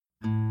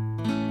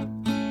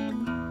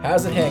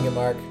How's it hanging,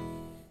 Mark?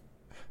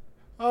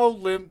 Oh,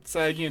 limp,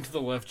 sagging into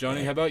the left,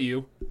 Johnny. How about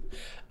you?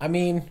 I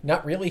mean,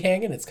 not really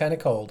hanging. It's kind of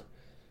cold.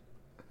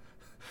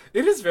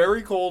 It is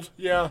very cold.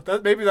 Yeah,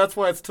 maybe that's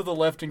why it's to the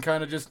left and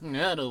kind of just,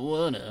 I don't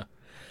wanna.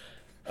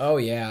 Oh,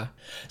 yeah.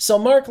 So,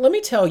 Mark, let me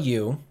tell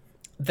you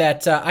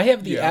that I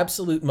have the Yeah.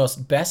 absolute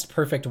most best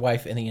perfect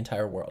wife in the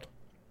entire world.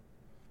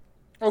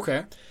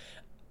 Okay.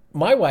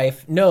 My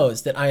wife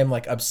knows that I am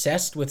like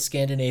obsessed with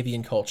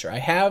Scandinavian culture. I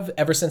have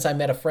ever since I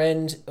met a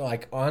friend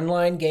like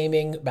online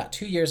gaming about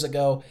 2 years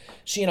ago.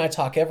 She and I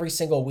talk every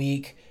single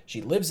week.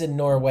 She lives in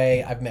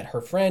Norway. I've met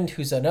her friend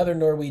who's another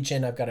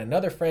Norwegian. I've got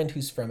another friend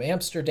who's from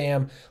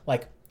Amsterdam.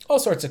 Like all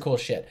sorts of cool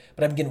shit.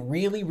 But I'm getting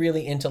really,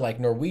 really into like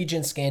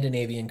Norwegian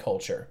Scandinavian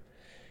culture.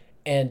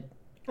 And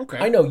Okay.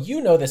 I know you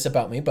know this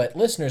about me, but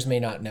listeners may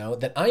not know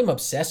that I'm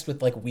obsessed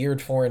with like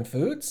weird foreign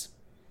foods.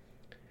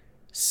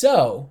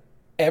 So,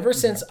 ever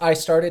since I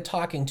started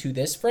talking to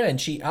this friend,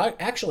 she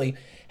actually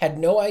had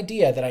no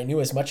idea that I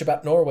knew as much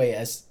about Norway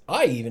as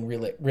I even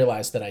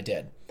realized that I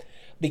did.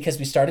 Because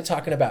we started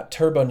talking about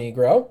Turbo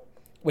Negro,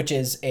 which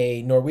is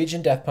a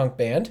Norwegian death punk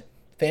band.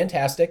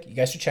 Fantastic. You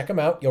guys should check them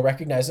out. You'll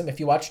recognize them if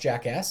you watch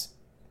Jackass.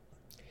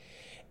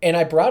 And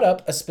I brought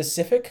up a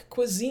specific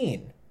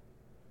cuisine.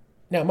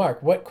 Now,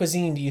 Mark, what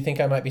cuisine do you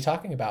think I might be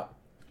talking about?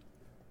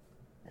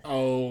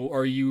 Oh,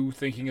 are you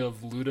thinking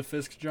of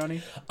Lutefisk,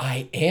 Johnny?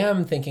 I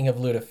am thinking of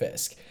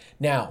Lutefisk.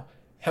 Now,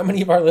 how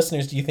many of our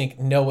listeners do you think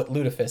know what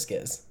Lutefisk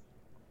is?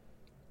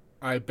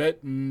 I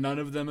bet none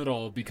of them at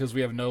all because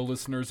we have no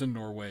listeners in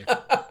Norway.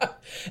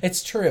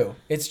 It's true.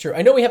 It's true.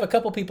 I know we have a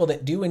couple people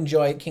that do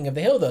enjoy King of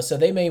the Hill, though, so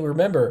they may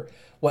remember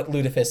what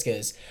Lutefisk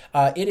is.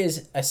 It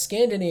is a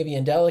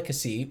Scandinavian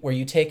delicacy where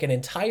you take an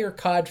entire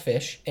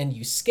codfish and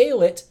you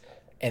scale it,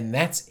 and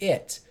that's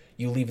it.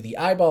 You leave the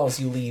eyeballs,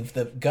 you leave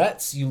the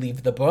guts, you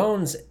leave the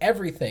bones,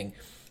 everything.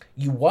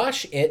 You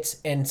wash it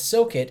and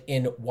soak it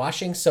in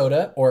washing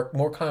soda, or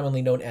more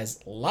commonly known as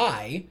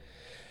lye.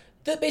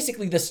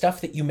 Basically the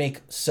stuff that you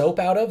make soap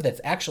out of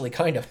that's actually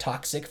kind of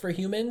toxic for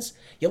humans.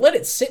 You let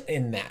it sit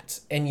in that,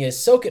 and you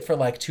soak it for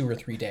like 2 or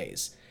 3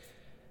 days.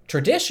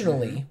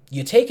 Traditionally,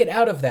 you take it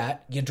out of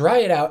that, you dry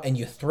it out, and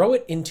you throw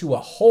it into a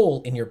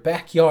hole in your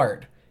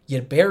backyard.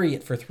 You bury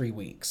it for 3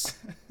 weeks.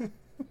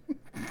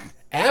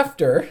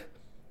 After...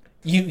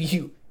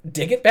 You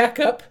dig it back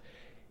up,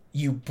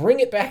 you bring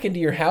it back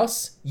into your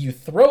house, you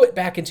throw it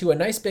back into a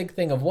nice big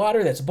thing of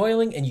water that's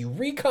boiling, and you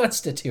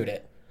reconstitute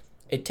it.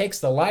 It takes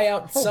the lye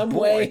out some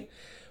way,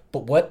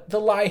 but what the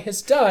lye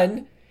has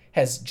done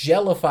has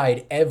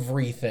jellified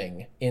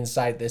everything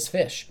inside this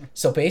fish.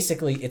 So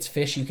basically, it's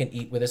fish you can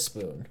eat with a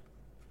spoon.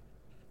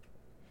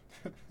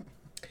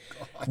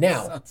 God,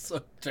 Now, sounds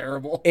so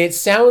terrible. it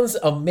sounds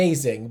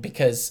amazing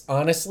because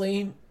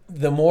honestly...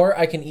 the more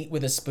I can eat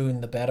with a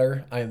spoon, the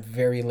better. I am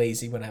very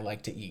lazy when I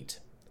like to eat.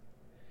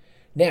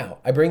 Now,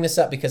 I bring this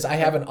up because I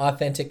have an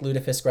authentic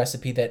lutefisk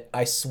recipe that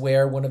I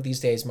swear one of these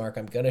days, Mark,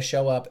 I'm going to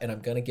show up and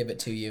I'm going to give it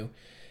to you.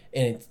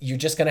 And you're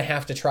just going to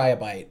have to try a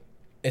bite.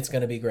 It's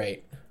going to be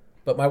great.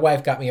 But my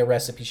wife got me a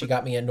recipe. She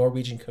got me a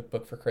Norwegian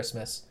cookbook for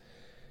Christmas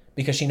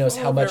because she knows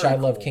how much I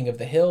love King of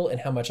the Hill and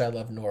how much I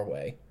love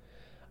Norway.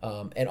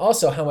 And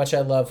also how much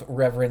I love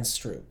Reverend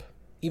Stroop.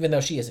 Even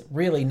though she is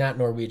really not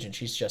Norwegian,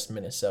 she's just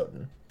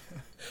Minnesotan.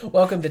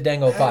 Welcome to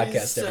Dango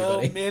Podcast,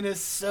 everybody.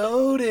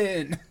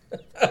 Minnesotan.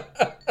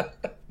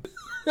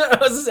 I'm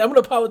going to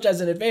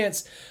apologize in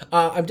advance.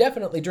 I'm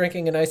definitely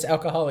drinking a nice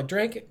alcoholic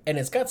drink, and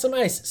it's got some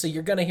ice, so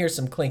you're going to hear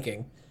some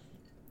clinking.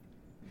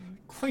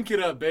 Clink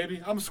it up,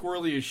 baby. I'm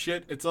squirrely as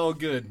shit. It's all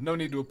good. No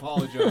need to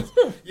apologize.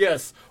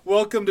 Yes,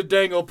 welcome to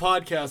Dango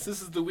Podcast.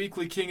 This is the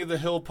weekly King of the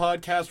Hill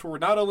podcast where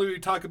not only we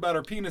talk about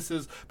our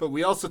penises, but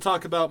we also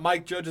talk about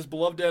Mike Judge's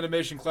beloved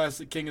animation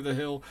classic, King of the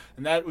Hill,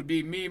 and that would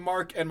be me,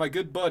 Mark, and my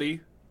good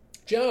buddy...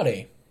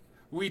 Johnny.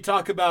 We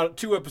talk about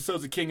 2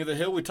 episodes of King of the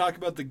Hill. We talk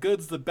about the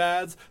goods, the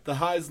bads, the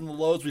highs and the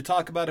lows. We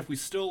talk about if we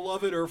still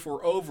love it or if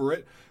we're over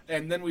it.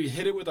 And then we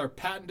hit it with our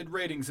patented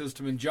rating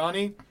system. And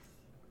Johnny,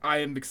 I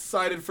am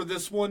excited for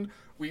this one.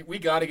 We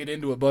got to get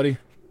into it, buddy.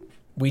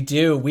 We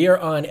do. We are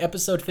on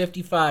episode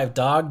 55,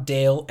 Dog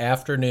Dale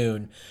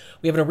Afternoon.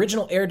 We have an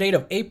original air date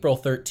of April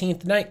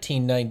 13th,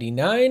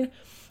 1999.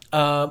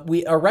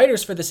 Our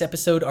writers for this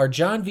episode are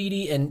John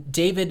Vitti and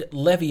David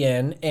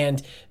Levian,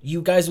 and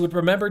you guys would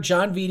remember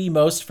John Vitti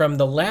most from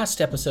the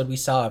last episode we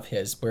saw of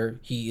his,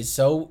 where he is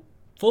so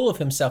full of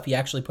himself he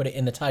actually put it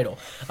in the title.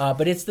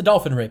 But it's the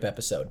dolphin rape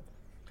episode.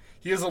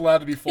 He is allowed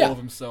to be full of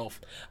himself.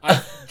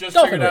 I just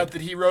figured out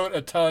that he wrote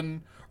a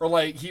ton, or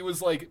like he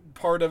was like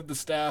part of the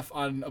staff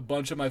on a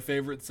bunch of my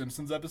favorite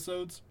Simpsons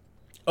episodes.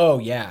 Oh,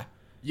 yeah.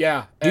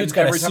 Yeah. Dude's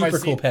got a super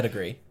cool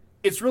pedigree.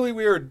 It's really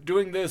weird.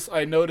 Doing this,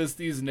 I notice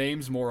these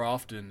names more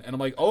often. And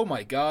I'm like, oh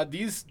my god,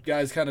 these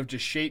guys kind of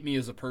just shape me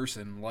as a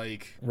person.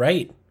 Like,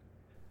 right.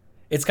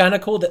 It's kind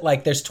of cool that,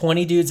 like, there's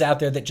 20 dudes out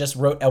there that just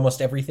wrote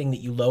almost everything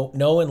that you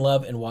know and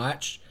love and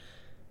watch,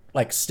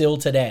 like, still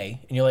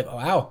today. And you're like, oh,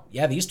 wow,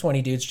 yeah, these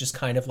 20 dudes just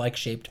kind of, like,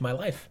 shaped my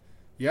life.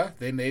 Yeah,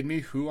 they made me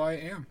who I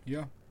am.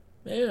 Yeah.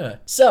 Yeah.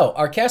 So,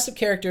 our cast of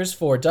characters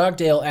for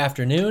Dogdale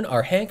Afternoon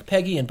are Hank,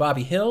 Peggy, and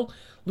Bobby Hill,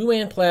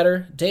 Luann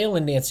Platter, Dale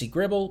and Nancy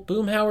Gribble,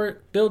 Boomhauer,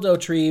 Bill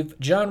Dotrieve,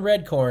 John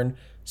Redcorn,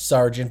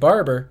 Sergeant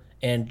Barber,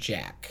 and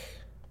Jack.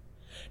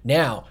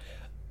 Now,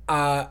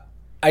 I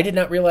did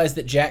not realize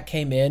that Jack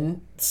came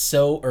in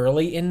so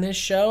early in this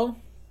show.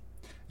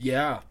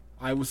 Yeah,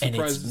 I was surprised.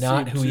 And it's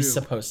not who he's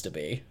supposed to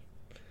be.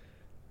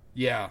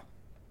 Yeah.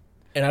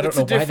 And I don't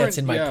know why that's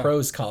in my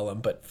pros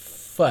column, but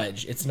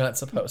fudge, it's not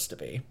supposed to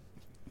be.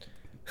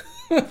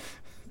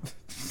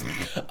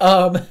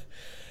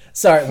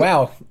 Sorry,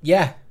 wow.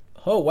 Yeah.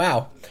 Oh,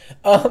 wow.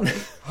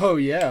 Oh,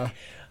 yeah.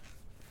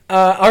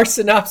 Our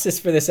synopsis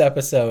for this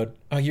episode.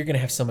 Oh, you're going to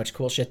have so much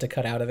cool shit to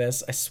cut out of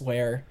this. I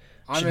swear.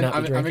 I'm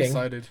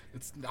excited.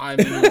 It's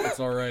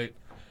all right.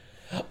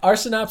 Our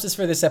synopsis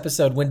for this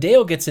episode. When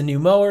Dale gets a new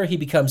mower, he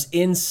becomes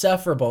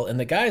insufferable, and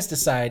the guys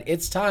decide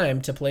it's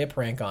time to play a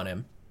prank on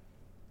him.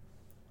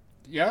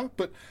 Yeah,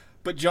 but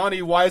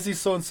Johnny, why is he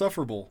so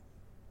insufferable?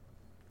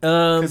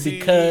 Because he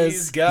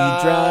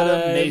got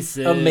a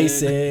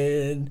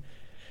Mason.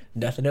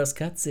 Nothing else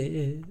cuts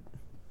it.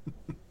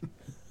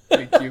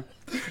 Thank you.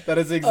 That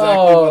is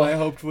exactly what I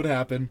hoped would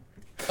happen.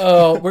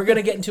 Oh, we're going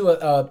to get into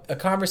a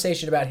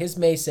conversation about his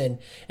Mason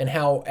and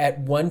how at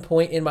one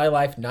point in my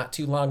life, not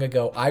too long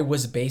ago, I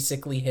was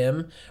basically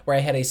him, where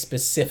I had a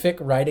specific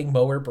riding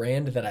mower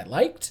brand that I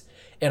liked,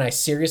 and I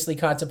seriously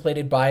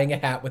contemplated buying a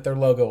hat with their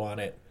logo on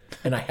it,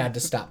 and I had to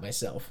stop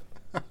myself.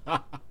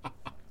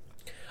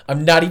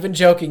 I'm not even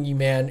joking you,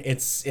 man.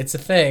 It's a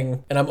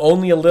thing, and I'm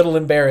only a little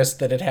embarrassed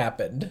that it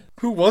happened.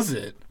 Who was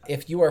it?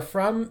 If you are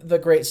from the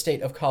great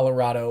state of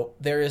Colorado,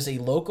 there is a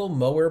local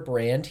mower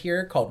brand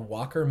here called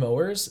Walker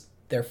Mowers.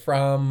 They're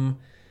from,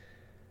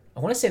 I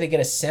want to say they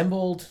get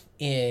assembled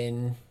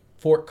in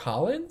Fort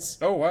Collins.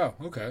 Oh, wow.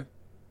 Okay.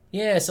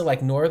 Yeah, so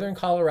like northern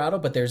Colorado,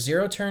 but they're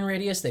zero turn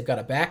radius. They've got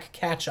a back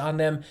catch on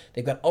them.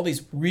 They've got all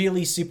these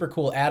really super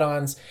cool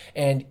add-ons,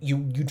 and you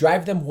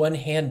drive them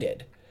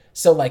one-handed.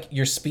 So, like,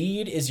 your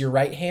speed is your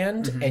right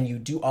hand, and you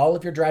do all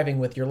of your driving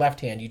with your left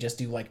hand. You just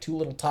do, like, two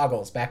little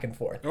toggles back and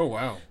forth. Oh,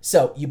 wow.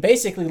 So, you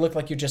basically look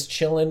like you're just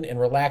chilling and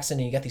relaxing,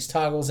 and you got these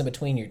toggles in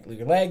between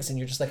your legs, and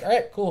you're just like, all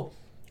right, cool.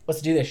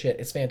 Let's do this shit.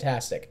 It's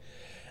fantastic.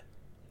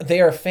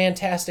 They are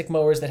fantastic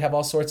mowers that have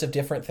all sorts of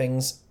different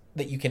things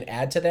that you can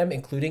add to them,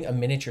 including a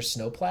miniature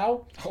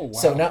snowplow. Oh, wow.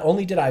 So, not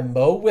only did I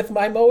mow with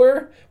my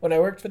mower when I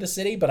worked for the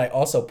city, but I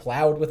also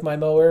plowed with my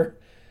mower.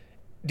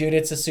 Dude,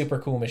 it's a super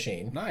cool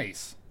machine.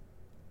 Nice.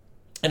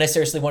 And I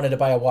seriously wanted to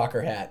buy a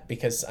Walker hat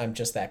because I'm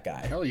just that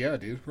guy. Hell yeah,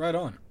 dude. Right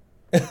on.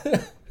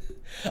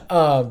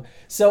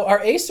 So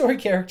our A-story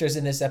characters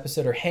in this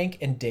episode are Hank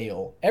and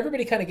Dale.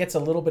 Everybody kind of gets a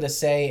little bit of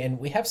say, and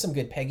we have some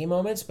good Peggy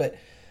moments, but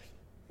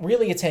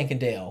really it's Hank and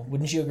Dale.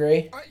 Wouldn't you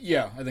agree?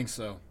 Yeah, I think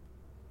so.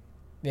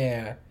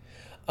 Yeah.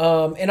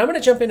 And I'm going to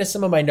jump into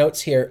some of my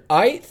notes here.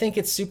 I think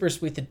it's super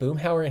sweet that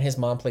Boomhauer and his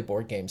mom play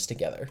board games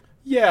together.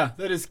 Yeah,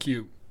 that is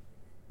cute.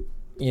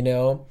 You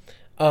know?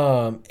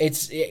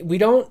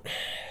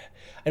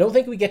 I don't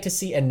think we get to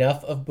see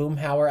enough of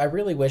Boomhauer. I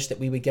really wish that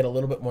we would get a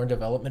little bit more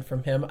development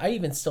from him. I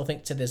even still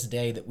think to this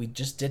day that we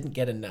just didn't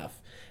get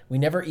enough. We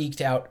never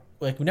eked out,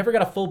 we never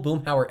got a full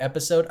Boomhauer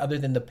episode other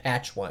than the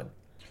patch one.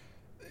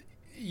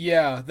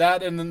 Yeah,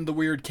 that and then the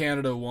weird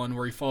Canada one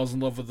where he falls in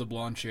love with the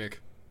blonde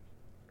chick.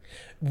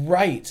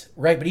 Right.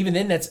 But even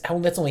then, that's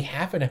only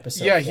half an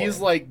episode. Yeah, he's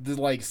like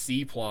the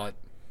C plot.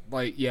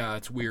 Like, yeah,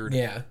 it's weird.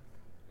 Yeah.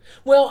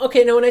 Well,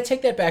 okay, no, and I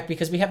take that back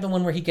because we have the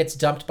one where he gets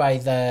dumped by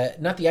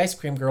not the ice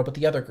cream girl, but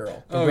the other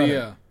girl. Oh,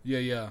 runner.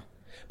 Yeah.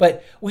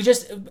 But we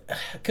just,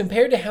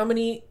 compared to how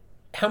many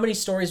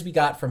stories we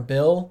got from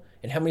Bill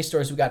and how many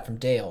stories we got from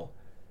Dale,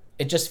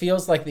 it just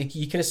feels like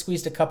you could have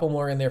squeezed a couple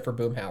more in there for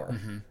Boomhauer.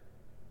 Mm-hmm.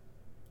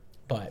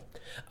 But,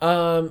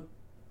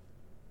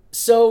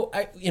 so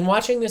in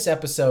watching this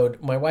episode,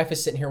 my wife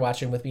is sitting here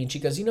watching with me, and she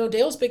goes,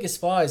 Dale's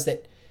biggest flaw is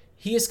that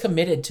he is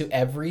committed to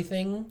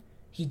everything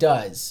he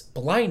does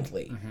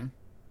blindly. Mm-hmm.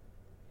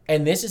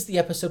 And this is the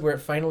episode where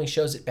it finally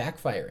shows it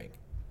backfiring.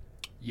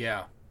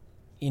 Yeah.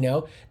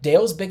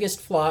 Dale's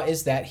biggest flaw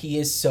is that he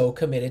is so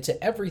committed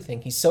to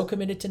everything. He's so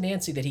committed to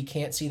Nancy that he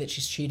can't see that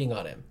she's cheating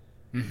on him.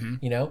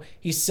 Mm-hmm.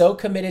 He's so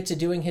committed to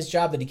doing his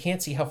job that he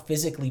can't see how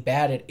physically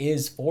bad it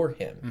is for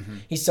him. Mm-hmm.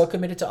 He's so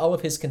committed to all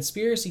of his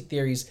conspiracy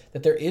theories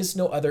that there is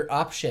no other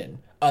option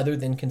other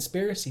than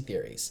conspiracy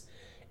theories.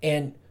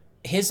 And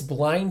his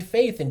blind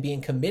faith in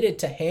being committed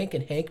to Hank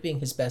and Hank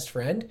being his best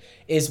friend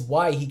is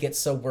why he gets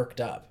so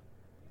worked up.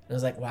 And I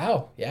was like,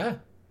 wow, yeah.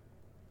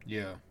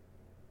 Yeah.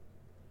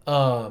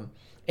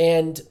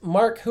 And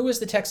Mark, who was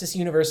the Texas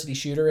University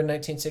shooter in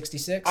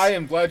 1966? I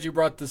am glad you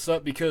brought this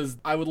up because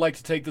I would like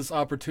to take this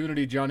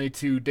opportunity, Johnny,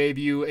 to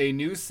debut a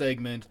new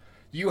segment.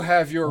 You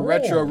have your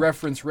retro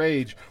reference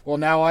rage. Well,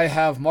 now I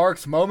have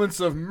Mark's Moments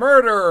of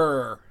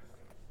Murder.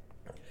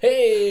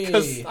 Hey!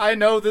 Because I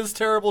know this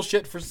terrible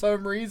shit for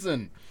some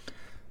reason.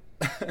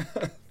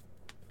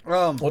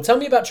 Well, tell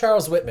me about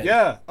Charles Whitman.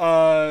 Yeah.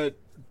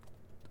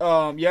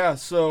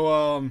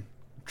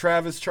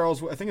 Travis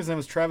Charles, I think his name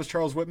was Travis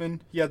Charles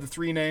Whitman. He had the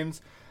three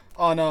names.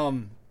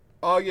 On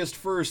August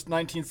 1st,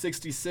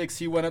 1966,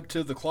 he went up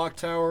to the clock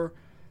tower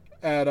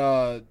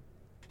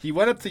he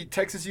went up to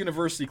Texas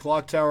University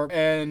clock tower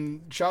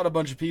and shot a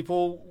bunch of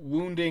people,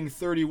 wounding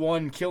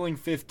 31, killing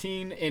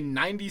 15 in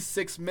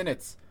 96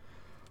 minutes.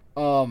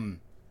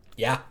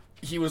 Yeah.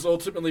 He was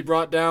ultimately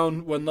brought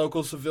down when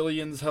local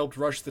civilians helped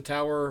rush the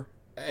tower,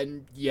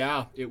 and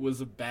yeah, it was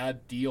a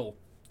bad deal.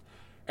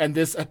 And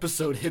this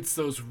episode hits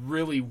those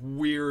really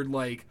weird,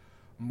 like,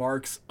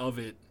 marks of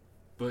it.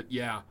 But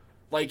yeah.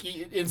 Like,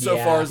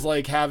 insofar as,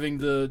 like, having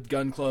the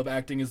gun club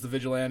acting as the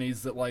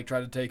vigilantes that, like, try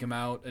to take him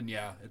out. And,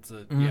 yeah, it's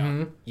a...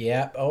 Mm-hmm.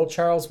 Yeah, old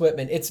Charles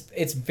Whitman.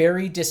 It's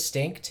very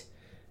distinct.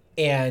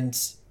 And,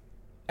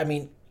 I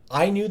mean,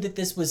 I knew that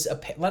this was,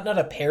 not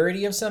a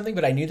parody of something,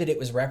 but I knew that it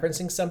was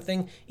referencing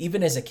something,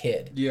 even as a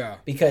kid. Yeah.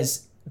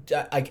 Because,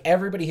 like,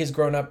 everybody has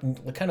grown up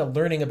kind of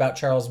learning about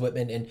Charles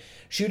Whitman and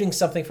shooting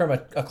something from a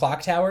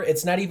clock tower.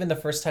 It's not even the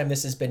first time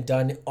this has been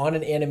done on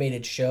an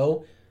animated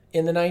show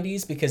in the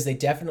 90s, because they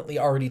definitely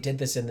already did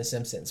this in The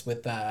Simpsons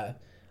with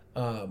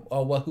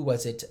who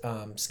was it?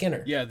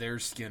 Skinner. Yeah,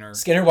 there's Skinner.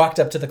 Skinner walked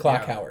up to the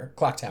clock tower.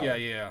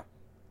 Yeah.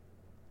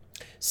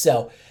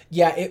 So,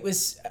 yeah, it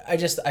was, I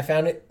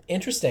found it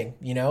interesting,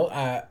 you know.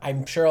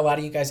 I'm sure a lot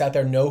of you guys out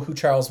there know who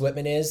Charles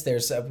Whitman is.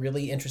 There's a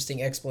really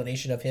interesting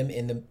explanation of him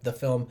in the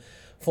film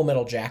Full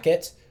Metal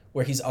Jacket,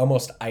 where he's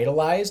almost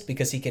idolized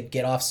because he could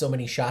get off so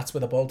many shots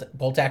with a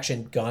bolt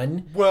action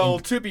gun. Well,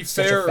 to be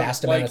fair,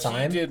 fast amount of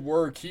time. He did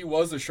work. He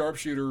was a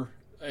sharpshooter,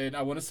 and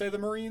I want to say the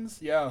Marines,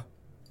 yeah.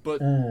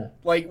 But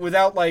like,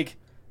 without like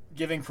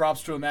giving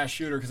props to a mass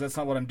shooter, because that's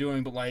not what I'm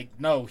doing. But like,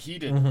 no, he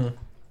did. Mm-hmm.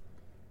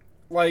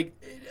 Like,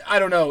 I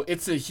don't know.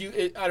 It's a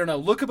huge. I don't know.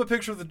 Look up a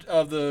picture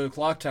of the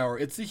clock tower.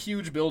 It's a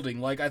huge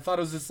building. Like, I thought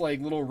it was this like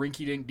little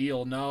rinky-dink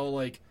deal. No,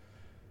 like,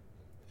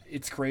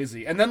 it's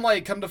crazy. And then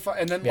like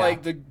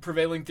like the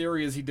prevailing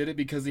theory is he did it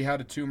because he had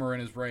a tumor in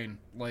his brain.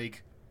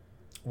 Like,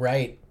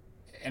 right.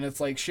 And it's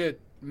like, shit,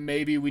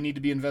 maybe we need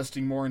to be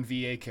investing more in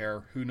VA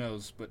care. Who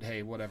knows? But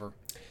hey, whatever.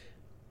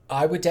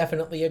 I would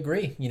definitely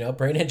agree. You know,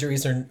 brain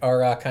injuries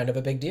are kind of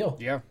a big deal.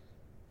 Yeah.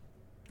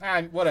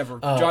 Whatever.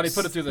 Johnny,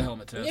 put it through the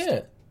helmet test.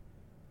 Yeah.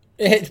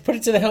 Put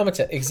it to the helmet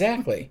test.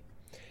 Exactly.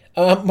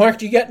 Mark,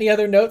 do you got any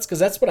other notes? Because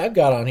that's what I've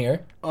got on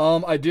here.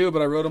 I do,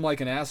 but I wrote them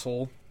like an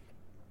asshole.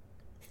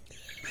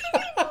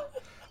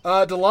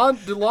 Do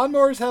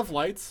lawnmowers have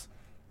lights?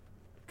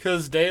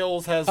 Because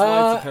Dale's has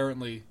lights,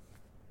 apparently.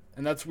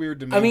 And that's weird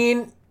to me. I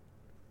mean,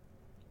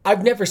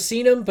 I've never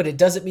seen them, but it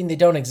doesn't mean they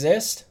don't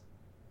exist.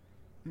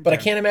 Okay. But I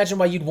can't imagine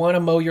why you'd want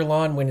to mow your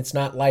lawn when it's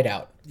not light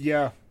out.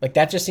 Yeah. Like,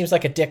 that just seems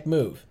like a dick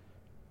move.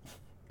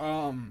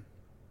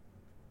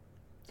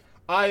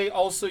 I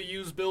also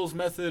use Bill's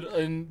method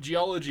in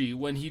geology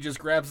when he just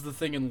grabs the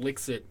thing and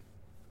licks it.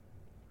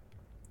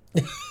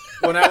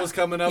 When I was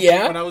coming up,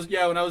 when I was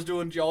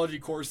doing geology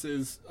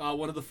courses,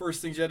 one of the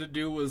first things you had to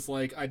do was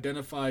like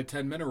identify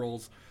 10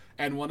 minerals,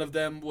 and one of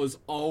them was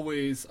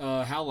always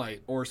halite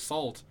or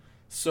salt.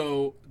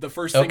 So the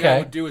first thing I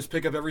would do is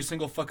pick up every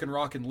single fucking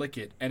rock and lick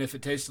it, and if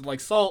it tasted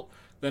like salt,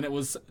 then it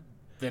was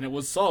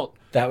salt.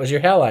 That was your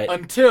halite.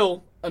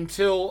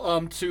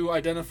 Until to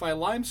identify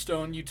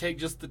limestone, you take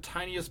just the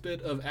tiniest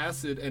bit of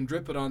acid and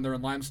drip it on there,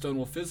 and limestone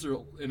will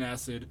fizzle in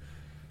acid.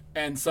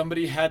 And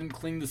somebody hadn't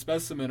cleaned the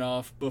specimen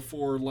off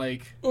before,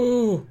 like...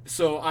 Ooh.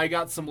 So I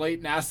got some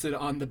latent acid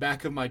on the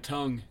back of my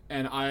tongue,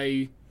 and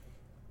I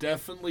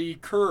definitely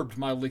curbed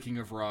my licking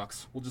of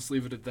rocks. We'll just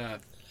leave it at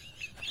that.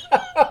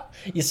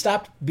 You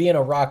stopped being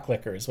a rock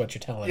licker is what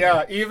you're telling me.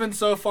 Yeah, even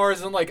so far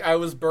as in, like, I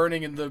was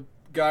burning, and the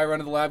guy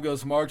running the lab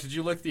goes, Mark, did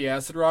you lick the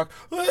acid rock?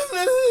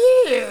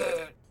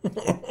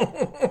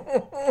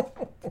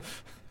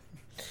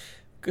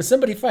 Could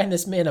somebody find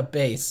this man a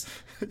bass?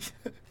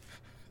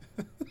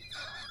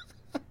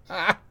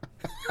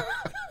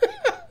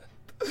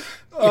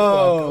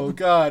 Oh,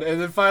 God. And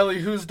then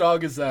finally, whose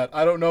dog is that?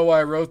 I don't know why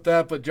I wrote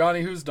that, but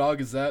Johnny, whose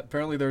dog is that?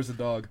 Apparently there's a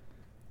dog.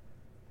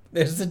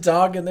 There's a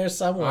dog in there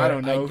somewhere. I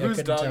don't know.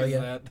 Whose dog is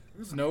that?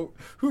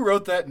 Who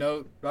wrote that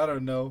note? I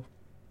don't know.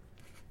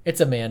 It's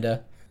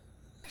Amanda.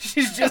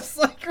 She's just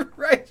like,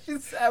 right,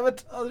 she's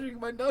sabotaging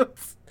my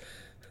notes.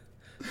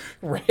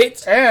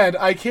 Right? And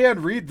I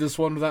can read this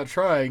one without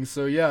trying,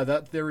 so yeah,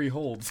 that theory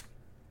holds.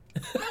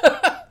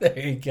 There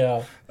you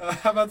go.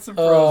 How about some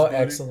pros, buddy?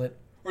 Excellent.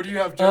 Or do you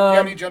have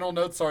any general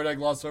notes? Sorry, did I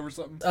gloss over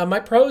something? My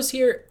pros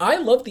here, I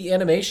love the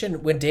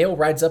animation when Dale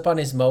rides up on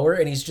his mower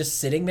and he's just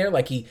sitting there,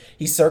 like he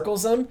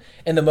circles him,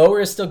 and the mower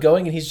is still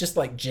going and he's just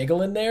like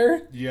jiggling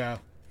there. Yeah.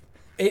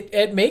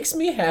 It makes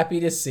me happy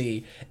to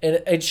see,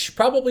 and it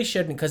probably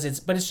shouldn't,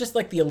 but it's just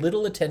like the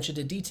little attention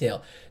to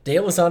detail.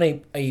 Dale is on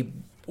a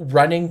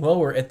running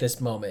mower at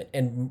this moment,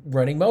 and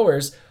running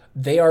mowers,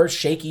 they are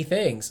shaky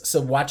things.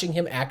 So watching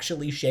him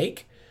actually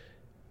shake,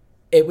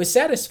 it was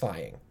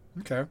satisfying.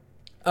 Okay.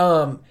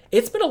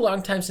 It's been a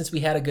long time since we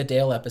had a good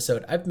Dale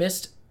episode. I've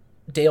missed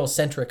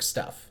Dale-centric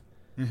stuff.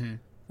 Mm-hmm.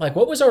 Like,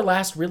 what was our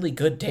last really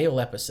good Dale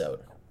episode?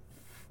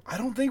 I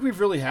don't think we've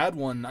really had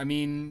one. I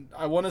mean,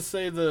 I want to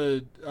say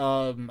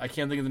I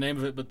can't think of the name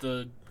of it, but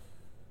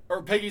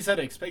Peggy's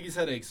Headaches.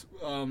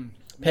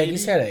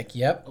 Peggy's maybe. Headache,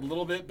 yep. A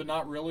little bit, but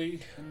not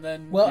really. And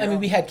then Well, I mean,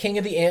 we had King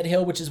of the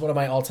Anthill, which is one of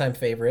my all-time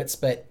favorites,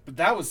 but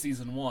that was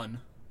season 1.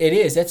 it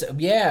is. That's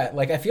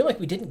like I feel like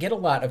we didn't get a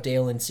lot of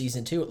Dale in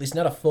season 2, at least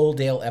not a full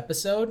Dale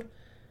episode.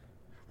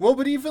 Well,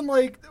 but even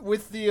like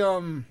with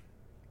the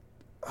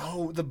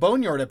the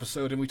Boneyard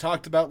episode, and we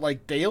talked about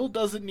like Dale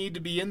doesn't need to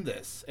be in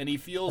this, and he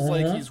feels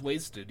like he's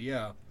wasted.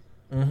 Yeah.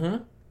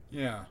 Mm-hmm.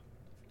 Yeah.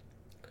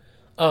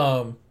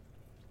 I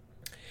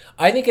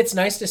think it's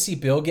nice to see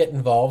Bill get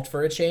involved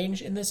for a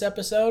change in this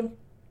episode.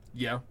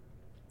 Yeah.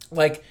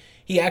 Like,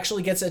 he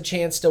actually gets a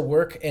chance to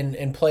work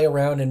and play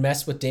around and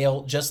mess with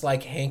Dale just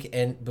like Hank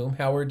and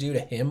Boomhauer do to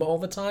him all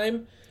the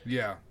time.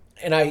 Yeah.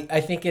 And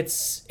I think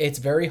it's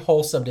very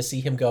wholesome to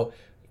see him go,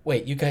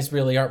 wait, you guys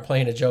really aren't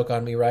playing a joke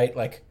on me, right?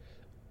 Like,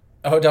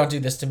 oh, don't do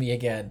this to me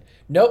again.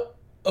 Nope.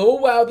 Oh,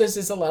 wow, this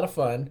is a lot of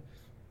fun.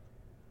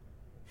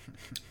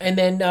 And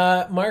then,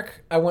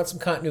 Mark, I want some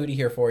continuity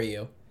here for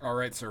you. All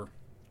right, sir.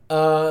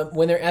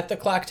 When they're at the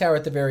clock tower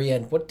at the very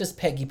end, what does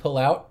Peggy pull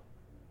out?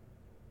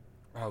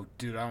 Oh,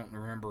 dude, I don't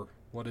remember.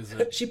 What is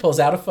it? She pulls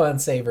out a fun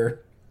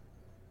saver.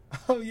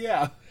 Oh,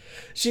 yeah.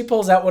 She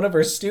pulls out one of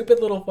her stupid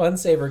little fun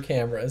saver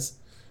cameras.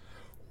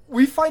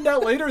 We find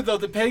out later, though,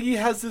 that Peggy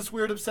has this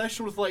weird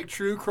obsession with, like,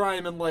 true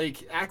crime and,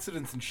 like,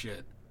 accidents and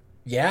shit.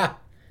 Yeah.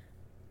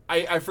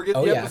 I forget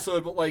the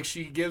episode, but, like,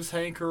 she gives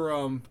Hank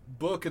her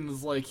book and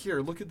is like,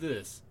 here, look at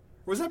this.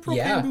 Was that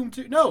Propane Boom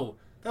 2? No,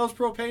 that was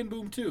Propane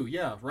Boom 2.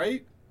 Yeah,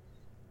 right?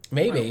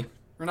 Maybe.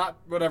 Or not,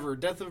 whatever.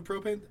 Death of a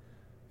Propane?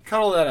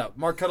 Cut all that out.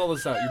 Mark, cut all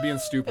this out. You're being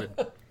stupid.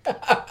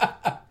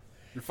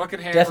 You're fucking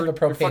hammered. Death of a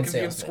propane You're fucking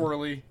being salesman.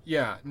 squirrely.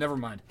 Yeah, never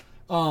mind.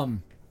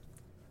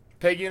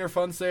 Peggy and her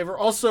fun saver.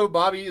 Also,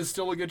 Bobby is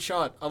still a good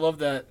shot. I love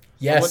that.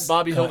 Yes, I want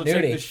Bobby Hill to take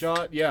continuity. the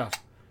shot. Yeah. He'll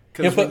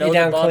Because we put know me that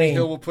down Bobby clean.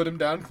 Hill will put him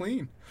down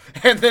clean.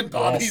 And then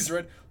Bobby's Yes.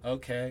 red.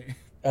 Okay.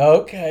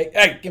 Okay.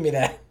 Hey, give me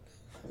that.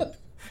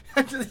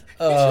 He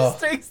just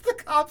takes the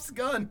cop's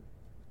gun.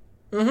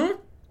 Mm-hmm.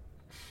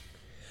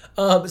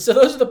 So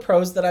those are the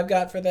pros that I've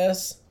got for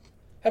this.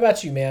 How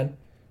about you, man?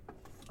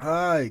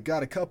 I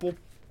got a couple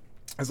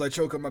as I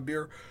choke on my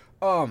beer.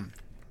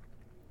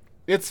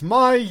 It's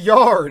my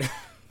yard.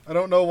 I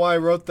don't know why I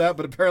wrote that,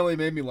 but apparently it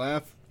made me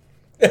laugh.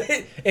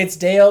 It's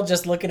Dale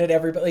just looking at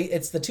everybody.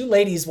 It's the two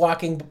ladies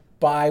walking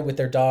by with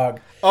their dog.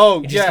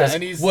 Oh, He just yeah, goes,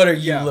 and he's... what are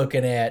you yeah.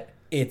 looking at?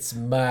 It's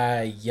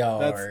my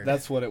yard.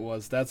 That's what it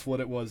was. That's what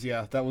it was.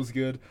 Yeah, that was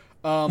good.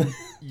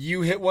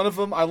 You hit one of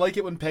them. I like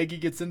it when Peggy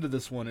gets into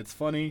this one. It's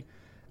funny.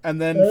 And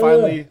then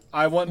finally,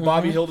 I want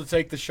Bobby Hill to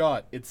take the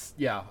shot. It's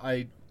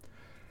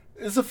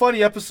a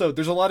funny episode.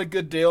 There's a lot of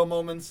good Dale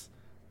moments.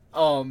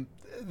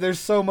 There's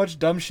so much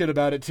dumb shit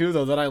about it too,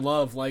 though, that I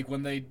love. Like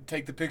when they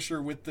take the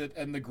picture with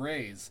the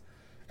Greys,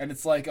 and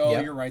it's like, oh,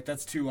 Yep. you're right,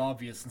 that's too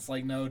obvious. It's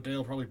like, no,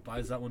 Dale probably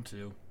buys that one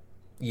too.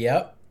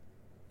 Yep.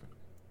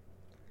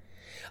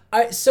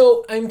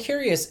 So I'm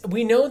curious.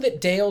 We know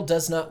that Dale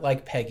does not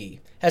like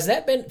Peggy. Has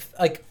that been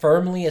like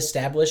firmly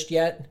established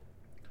yet?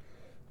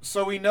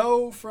 So we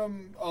know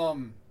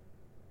from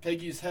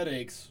Peggy's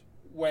headaches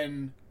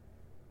when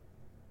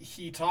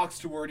he talks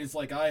to her and he's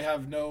like, I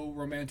have no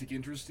romantic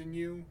interest in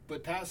you.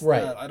 But past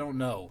that, I don't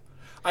know.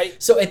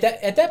 So at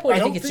that point, I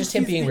think it's just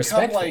him he's being become,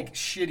 respectful. like,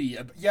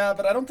 shitty. Yeah,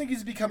 but I don't think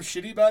he's become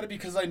shitty about it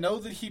because I know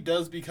that he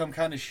does become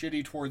kind of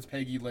shitty towards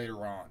Peggy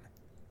later on.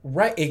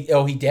 Right.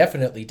 He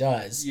definitely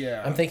does.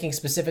 Yeah. I'm thinking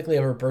specifically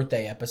of her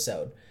birthday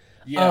episode.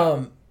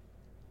 Yeah.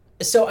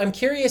 So I'm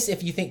curious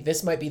if you think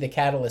this might be the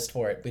catalyst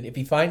for it, but if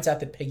he finds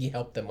out that Peggy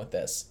helped them with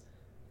this.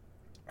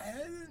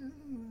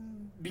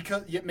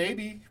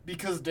 Maybe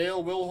because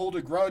Dale will hold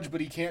a grudge,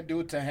 but he can't do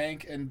it to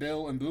Hank and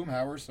Bill and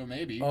Boomhauer, so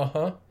maybe.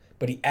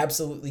 But he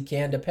absolutely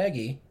can to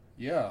Peggy.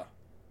 Yeah.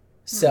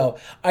 So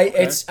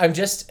it's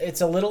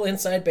a little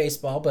inside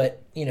baseball,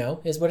 but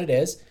is what it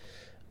is.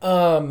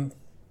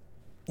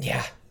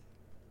 Yeah.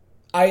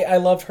 I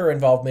love her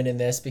involvement in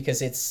this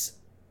because it's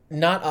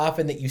not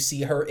often that you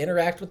see her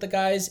interact with the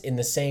guys in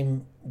the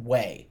same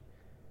way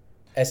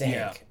as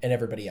Hank and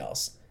everybody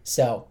else.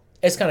 So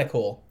it's kind of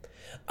cool.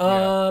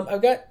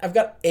 I've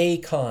got a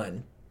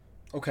con.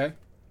 Okay.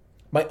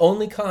 My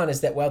only con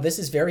is that while this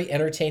is very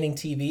entertaining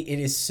TV, it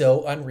is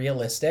so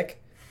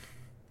unrealistic.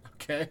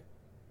 Okay.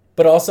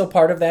 But also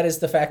part of that is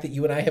the fact that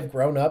you and I have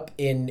grown up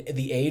in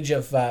the age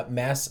of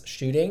mass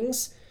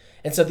shootings.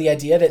 And so the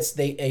idea that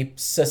a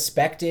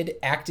suspected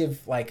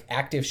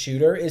active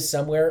shooter is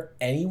somewhere,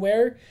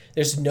 anywhere,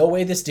 there's no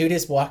way this dude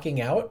is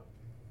walking out.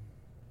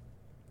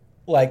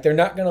 Like, they're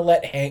not going to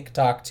let Hank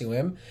talk to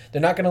him.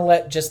 They're not going to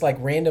let just, like,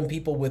 random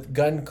people with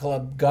gun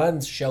club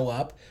guns show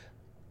up.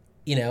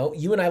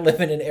 You and I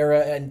live in an era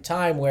and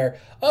time where,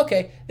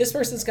 okay, this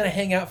person's going to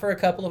hang out for a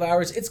couple of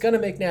hours. It's going to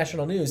make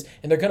national news,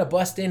 and they're going to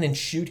bust in and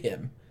shoot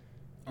him.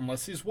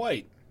 Unless he's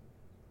white.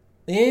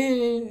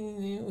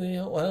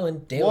 Well,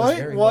 and Dale is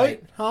very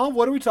white. Huh?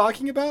 What are we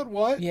talking about?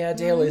 What? Yeah,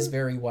 Dale is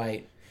very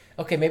white.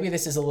 Okay, maybe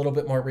this is a little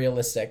bit more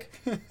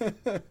realistic.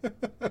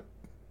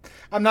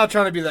 I'm not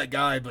trying to be that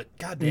guy, but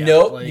goddamn.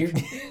 Nope.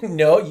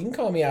 No, you can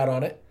call me out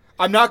on it.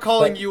 I'm not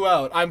calling you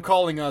out. I'm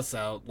calling us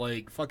out.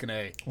 Like, fucking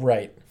A.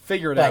 Right.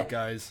 Figure it out,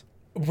 guys.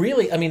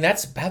 Really, I mean,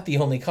 that's about the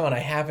only con I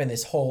have in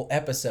this whole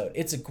episode.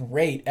 It's a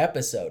great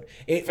episode.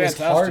 It was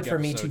hard for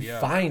me to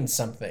find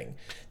something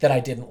that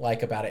I didn't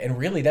like about it. And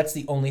really, that's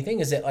the only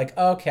thing, is that, like,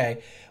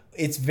 okay,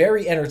 it's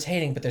very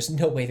entertaining, but there's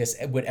no way this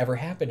would ever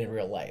happen in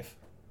real life.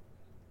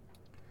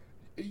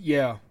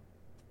 Yeah.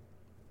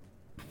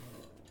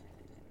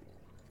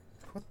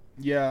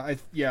 I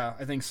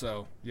think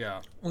so. Yeah.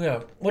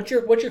 Yeah. What's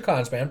your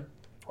cons, man?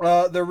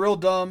 They're real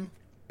dumb.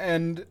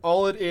 And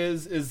all it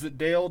is that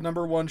Dale,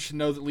 number one, should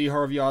know that Lee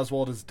Harvey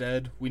Oswald is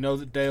dead. We know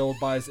that Dale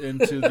buys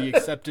into the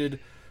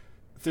accepted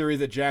theory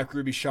that Jack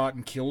Ruby shot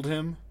and killed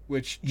him,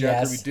 which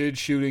Jack Ruby did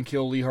shoot and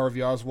kill Lee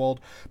Harvey Oswald.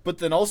 But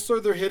then also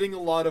they're hitting a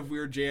lot of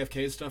weird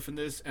JFK stuff in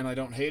this, and I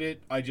don't hate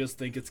it. I just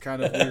think it's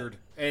kind of weird.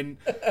 And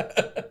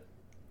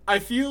I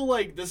feel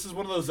like this is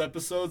one of those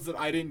episodes that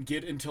I didn't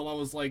get until I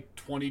was like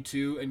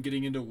 22 and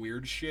getting into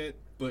weird shit.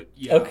 But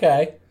yeah.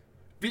 Okay.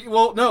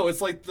 Well, no, it's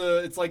like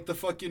the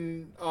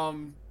fucking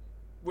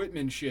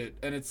Whitman shit,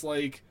 and it's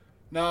like,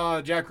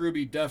 nah, Jack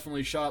Ruby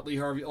definitely shot Lee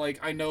Harvey.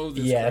 Like, I know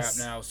this crap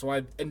now, so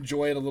I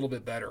enjoy it a little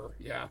bit better.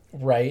 Yeah.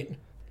 Right.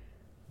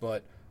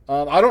 But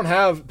I don't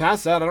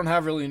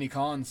have really any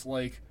cons.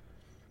 Like,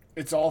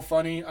 it's all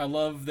funny. I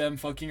love them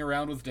fucking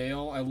around with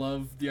Dale. I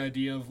love the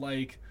idea of,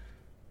 like,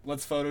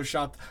 let's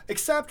Photoshop.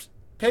 Except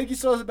Peggy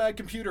still has a bad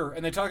computer,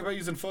 and they talk about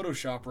using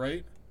Photoshop,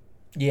 right?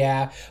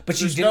 Yeah, but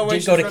she did go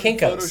to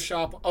Kinko's.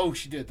 Photoshop. Oh,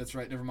 she did. That's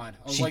right. Never mind.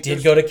 She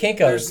did go to Kinko's.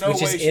 There's no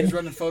way she's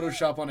running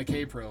Photoshop on a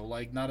K-Pro.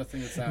 Like, not a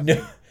thing that's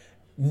happening.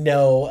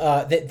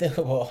 No.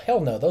 Well, hell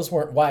no. Those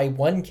weren't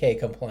Y1K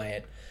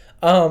compliant.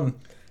 My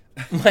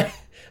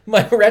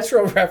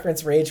retro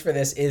reference rage for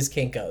this is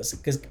Kinko's,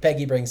 because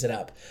Peggy brings it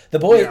up. The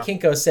boy at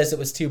Kinko's says it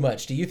was too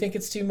much. Do you think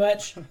it's too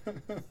much?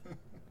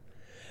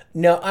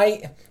 No,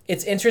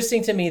 it's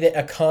interesting to me that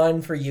a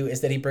con for you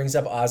is that he brings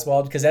up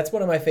Oswald, because that's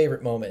one of my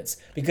favorite moments,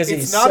 because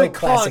he's so classic Dale.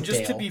 It's not a con,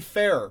 just to be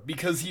fair,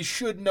 because he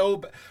should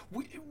know.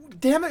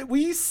 Damn it,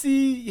 we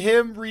see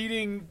him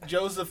reading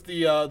Joseph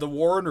the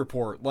Warren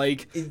report,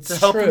 like, it's to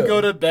help true. him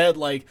go to bed.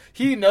 Like,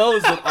 he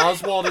knows that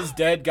Oswald is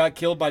dead, got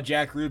killed by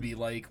Jack Ruby.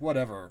 Like,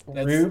 whatever.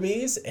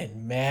 Rubies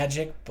and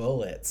magic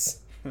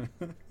bullets.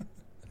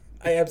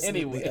 I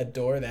absolutely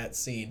adore that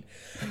scene.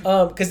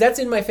 Because that's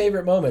in my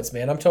favorite moments,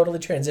 man. I'm totally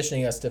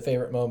transitioning us to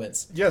favorite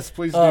moments. Yes,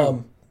 please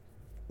do.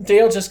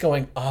 Dale just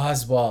going,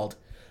 Oswald,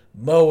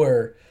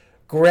 mower,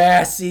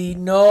 grassy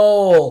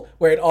knoll,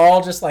 where it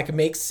all just, like,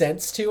 makes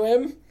sense to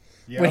him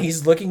when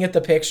he's looking at the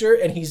picture,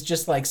 and he's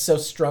just, like, so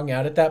strung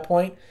out at that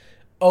point.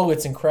 Oh,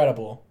 it's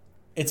incredible.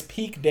 It's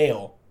peak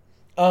Dale.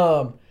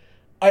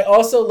 I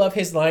also love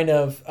his line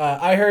of,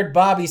 I heard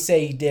Bobby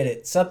say he did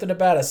it. Something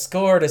about a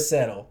score to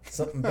settle.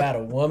 Something about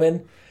a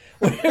woman.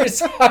 When he was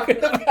talking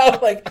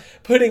about, like,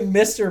 putting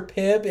Mr.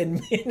 Pibb in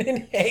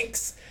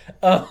Hanks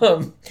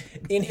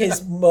in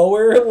his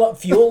mower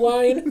fuel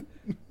line.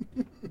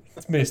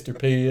 It's Mr.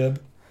 Pibb.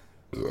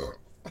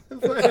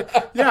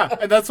 Yeah,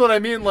 and that's what I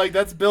mean. Like,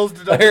 that's Bill's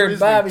deductive I heard reasoning.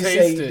 Bobby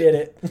say he did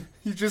it.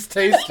 You just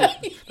taste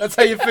it. That's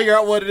how you figure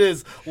out what it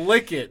is.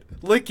 Lick it,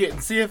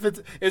 and see if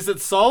is it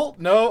salt?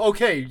 No,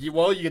 okay.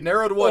 You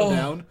narrowed one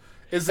down.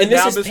 Is it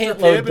now Mr.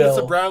 Pibb and it's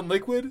a brown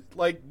liquid?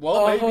 Like,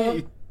 well,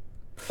 maybe.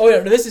 Oh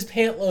yeah, no, this is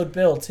Pantload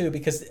Bill too,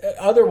 because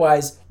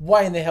otherwise,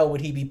 why in the hell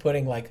would he be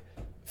putting, like,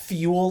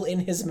 fuel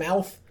in his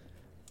mouth?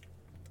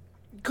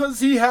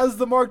 Because he has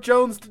the Mark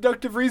Jones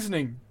deductive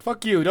reasoning.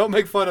 Fuck you! Don't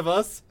make fun of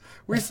us.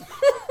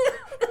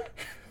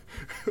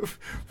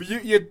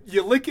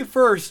 You lick it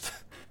first.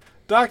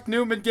 Doc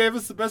Newman gave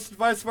us the best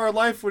advice of our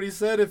life when he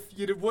said, if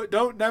you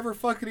don't never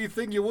fuck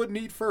anything you wouldn't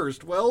eat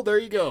first. Well, there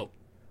you go.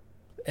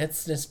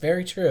 It's just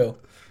very true.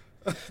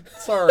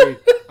 Sorry.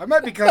 I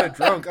might be kind of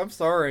drunk. I'm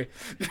sorry.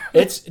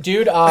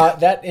 Dude,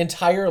 that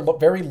entire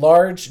very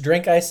large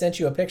drink I sent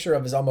you a picture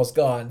of is almost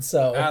gone,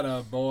 so.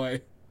 Atta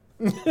boy.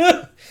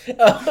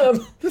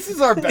 This is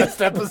our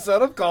best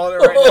episode. I'm calling it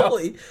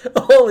right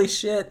now. Holy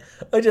shit.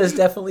 I just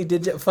definitely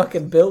did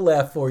fucking Bill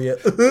laugh for you.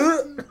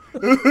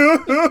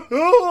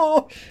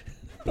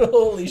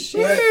 Holy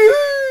shit.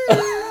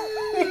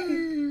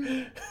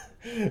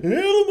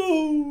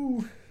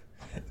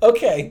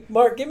 Okay,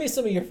 Mark, give me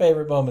some of your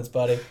favorite moments,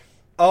 buddy.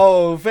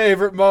 Oh,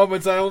 favorite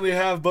moments. I only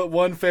have but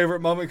one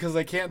favorite moment because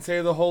I can't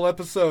say the whole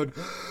episode.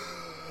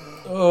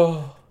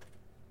 Oh.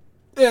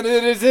 And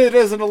it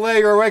is an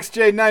Allegro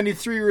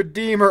XJ93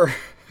 Redeemer.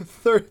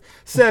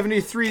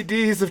 73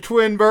 Ds of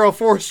twin barrel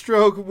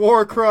 4-stroke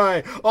war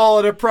cry, all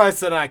at a price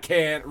that I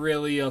can't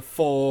really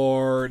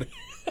afford.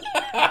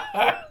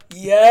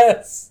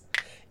 Yes.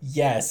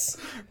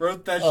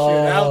 Wrote that shit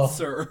out,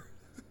 sir.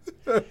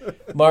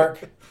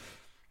 Mark.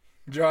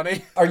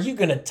 Johnny. Are you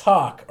going to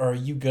talk or are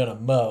you going to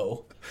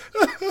mow?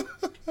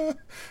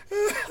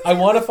 I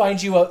want to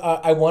find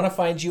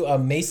you a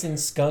Mason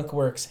Skunk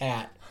Works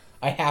hat.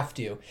 I have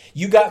to.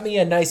 You got me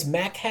a nice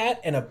Mac hat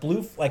and a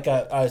blue, like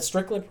a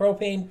Strickland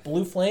propane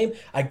blue flame.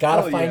 I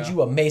gotta find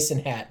you a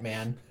Mason hat,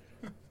 man.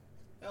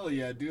 Hell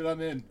yeah, dude,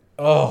 I'm in.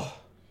 Oh,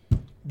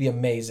 be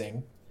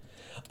amazing.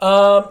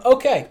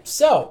 Okay,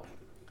 so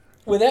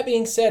with that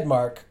being said,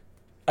 Mark,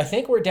 I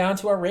think we're down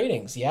to our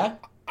ratings, yeah?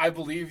 I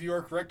believe you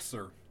are correct,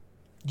 sir.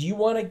 Do you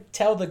want to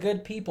tell the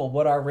good people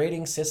what our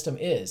rating system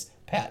is?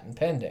 Patent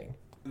pending.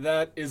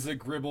 That is a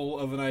gribble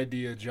of an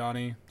idea,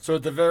 Johnny. So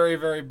at the very,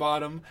 very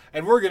bottom,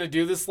 and we're going to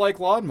do this like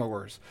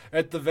lawnmowers.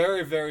 At the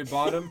very, very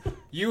bottom,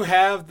 you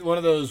have one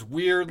of those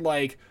weird,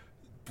 like,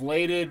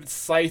 bladed,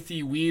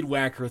 scythy weed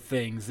whacker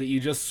things that you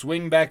just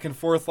swing back and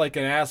forth like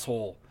an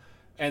asshole.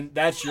 And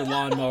that's your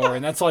lawnmower,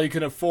 and that's all you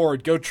can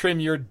afford. Go trim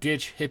your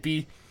ditch,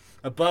 hippie.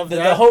 Above that,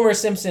 the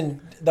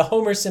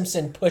Homer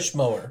Simpson push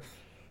mower.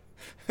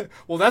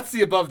 Well, that's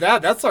the above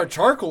that. That's our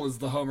charcoal is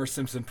the Homer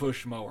Simpson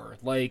push mower.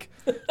 Like,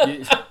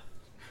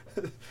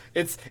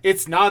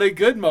 it's not a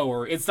good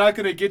mower. It's not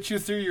going to get you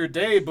through your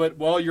day, but,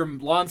 well, your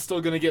lawn's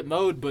still going to get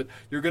mowed, but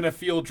you're going to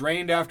feel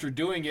drained after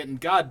doing it.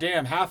 And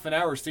goddamn, half an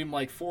hour seemed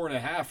like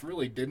 4.5,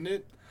 really, didn't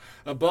it?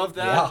 Above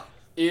that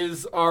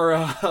is our,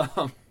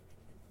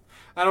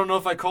 I don't know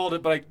if I called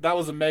it, but that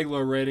was a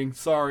Megalo rating.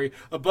 Sorry.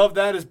 Above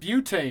that is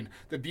butane.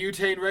 The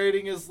butane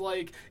rating is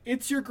like,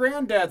 it's your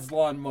granddad's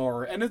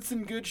lawnmower, and it's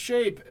in good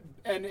shape,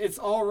 and it's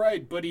all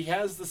right, but he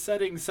has the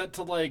settings set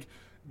to, like,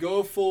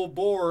 go full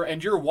bore,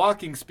 and your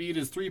walking speed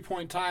is 3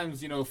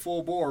 times,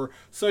 full bore,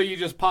 so you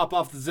just pop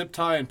off the zip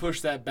tie and push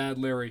that bad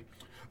Larry.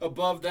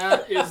 Above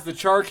that is the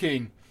Char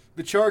King.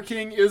 The Char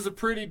King is a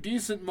pretty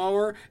decent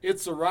mower.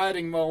 It's a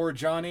riding mower,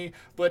 Johnny,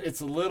 but it's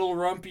a little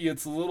rumpy,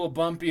 it's a little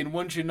bumpy, and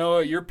wouldn't you know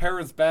it, your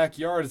parents'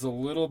 backyard is a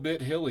little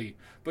bit hilly.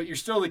 But you're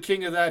still the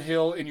king of that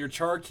hill in your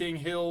Char King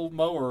Hill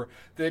mower.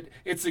 That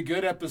it's a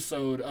good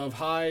episode of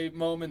high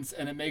moments,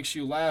 and it makes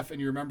you laugh,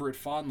 and you remember it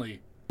fondly.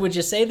 Would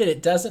you say that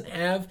it doesn't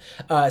have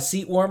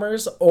seat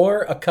warmers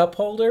or a cup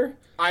holder?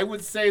 I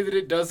would say that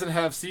it doesn't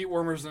have seat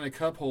warmers and a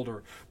cup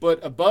holder. But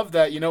above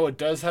that, it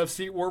does have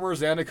seat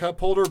warmers and a cup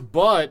holder,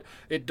 but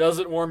it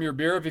doesn't warm your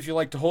beer up if you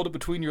like to hold it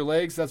between your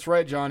legs. That's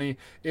right, Johnny.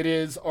 It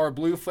is our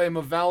Blue Flame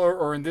of Valor,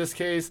 or in this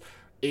case,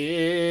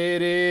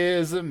 it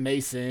is a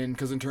Mason,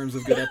 because in terms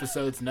of good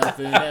episodes,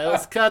 nothing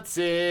else cuts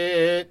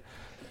it.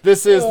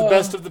 This is the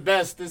best of the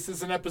best. This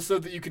is an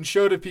episode that you can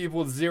show to people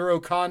with zero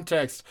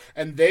context,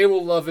 and they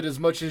will love it as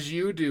much as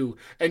you do.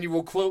 And you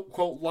will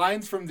quote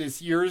lines from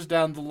this years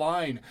down the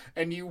line,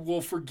 and you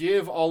will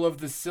forgive all of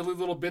the silly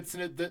little bits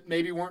in it that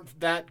maybe weren't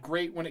that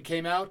great when it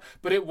came out,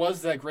 but it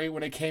was that great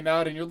when it came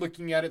out, and you're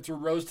looking at it through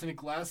rose-tinted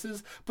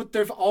glasses, but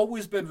they've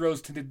always been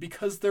rose-tinted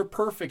because they're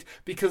perfect,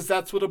 because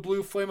that's what a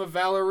Blue Flame of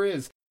Valor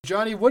is.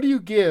 Johnny, what do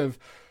you give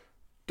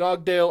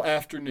Dogdale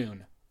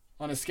Afternoon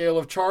on a scale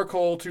of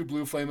charcoal to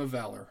Blue Flame of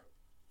Valor?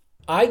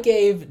 I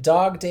gave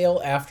Dogdale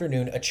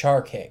Afternoon a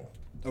Char King.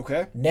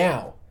 Okay.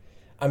 Now,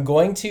 I'm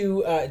going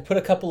to put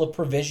a couple of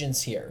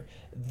provisions here.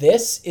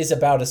 This is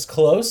about as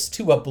close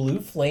to a Blue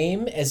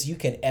Flame as you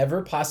can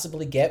ever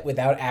possibly get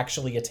without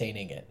actually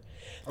attaining it.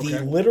 Okay.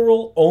 The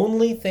literal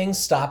only thing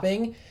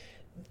stopping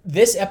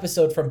this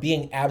episode from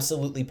being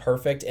absolutely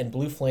perfect and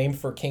Blue Flame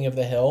for King of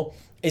the Hill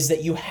is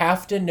that you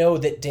have to know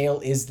that Dale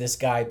is this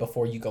guy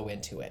before you go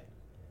into it.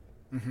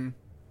 Mm-hmm.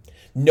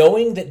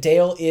 Knowing that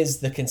Dale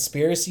is the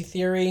conspiracy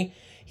theory,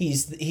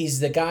 he's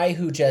the guy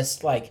who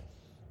just, like,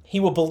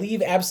 he will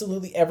believe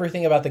absolutely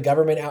everything about the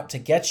government out to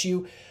get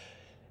you.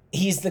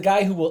 He's the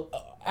guy who will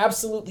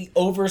absolutely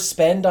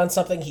overspend on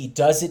something he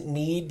doesn't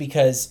need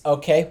because,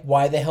 okay,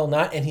 why the hell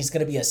not? And he's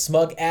going to be a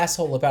smug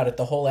asshole about it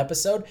the whole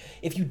episode.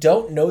 If you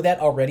don't know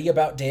that already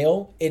about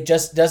Dale, it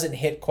just doesn't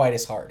hit quite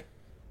as hard.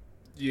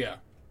 Yeah.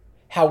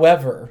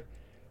 However,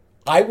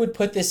 I would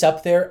put this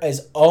up there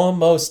as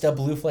almost a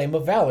Blue Flame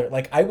of Valor.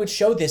 Like, I would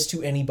show this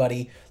to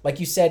anybody, like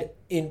you said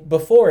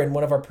before in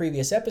one of our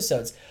previous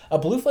episodes. A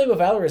Blue Flame of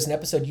Valor is an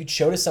episode you'd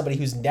show to somebody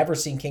who's never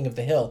seen King of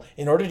the Hill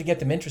in order to get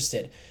them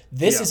interested.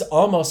 This is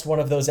almost one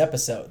of those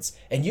episodes.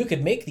 And you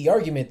could make the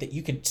argument that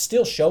you could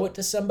still show it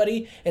to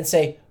somebody and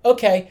say,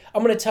 okay,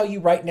 I'm going to tell you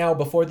right now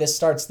before this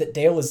starts that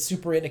Dale is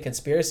super into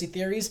conspiracy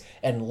theories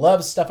and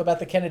loves stuff about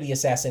the Kennedy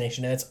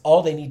assassination, and that's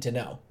all they need to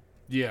know.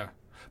 Yeah.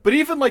 But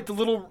even, like, the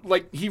little,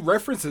 like, he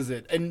references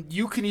it, and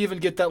you can even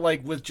get that,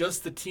 like, with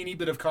just the teeny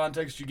bit of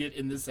context you get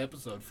in this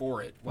episode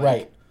for it. Like,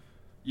 right.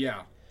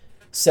 Yeah.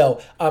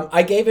 So,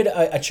 I gave it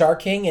a Char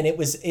King, and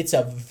it's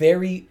a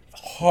very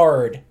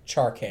hard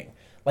Char King.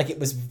 Like, it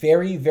was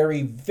very,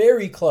 very,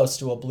 very close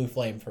to a Blue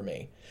Flame for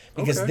me.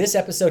 Because this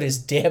episode is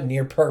damn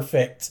near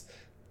perfect.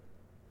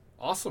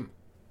 Awesome.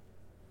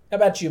 How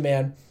about you,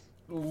 man?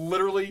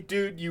 Literally,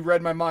 dude, you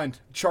read my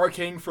mind. Char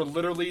King for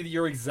literally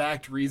your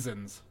exact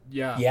reasons.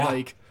 Yeah.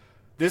 Like,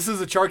 this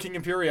is a Char King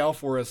Imperial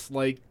for us.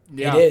 Like,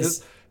 yeah. It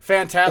is.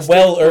 Fantastic.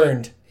 Well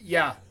earned.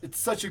 Yeah. It's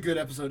such a good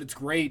episode. It's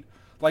great.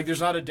 Like,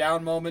 there's not a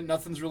down moment.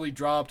 Nothing's really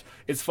dropped.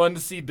 It's fun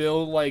to see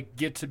Bill, like,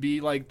 get to be,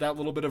 like, that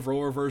little bit of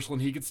role reversal,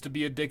 and he gets to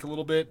be a dick a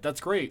little bit.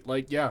 That's great.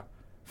 Like, yeah.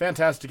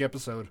 Fantastic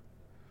episode.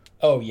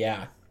 Oh,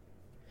 yeah.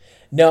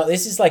 No,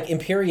 this is like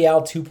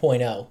Imperial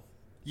 2.0.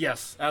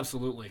 Yes,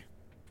 absolutely.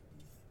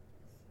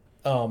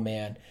 Oh,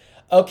 man.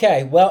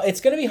 Okay, well,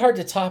 it's going to be hard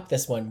to top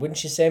this one,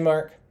 wouldn't you say,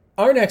 Mark?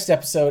 Our next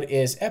episode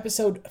is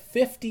episode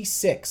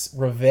 56,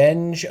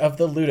 Revenge of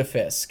the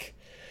Lutefisk.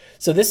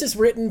 So this is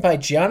written by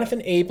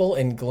Jonathan Abel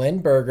and Glenn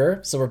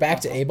Berger. So we're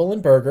back to Abel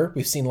and Berger.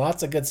 We've seen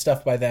lots of good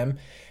stuff by them.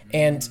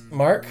 And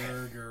Mark,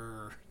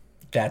 Burger.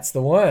 that's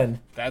the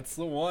one. That's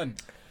the one.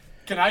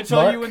 Can I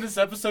tell you when this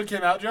episode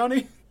came out,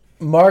 Johnny?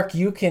 Mark,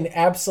 you can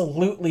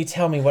absolutely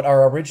tell me what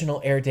our original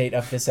air date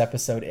of this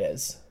episode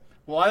is.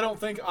 Well, I don't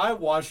think I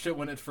watched it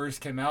when it first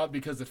came out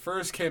because it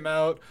first came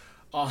out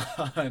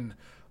on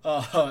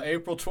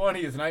April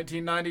 20th,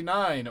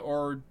 1999,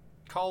 or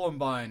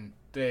Columbine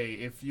Day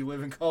if you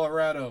live in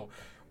Colorado,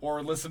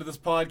 or listen to this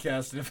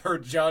podcast and have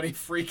heard Johnny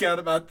freak out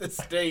about this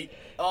date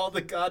all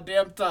the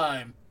goddamn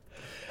time.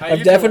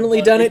 I've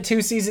definitely done it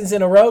 2 seasons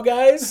in a row,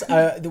 guys.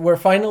 We're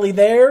finally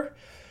there.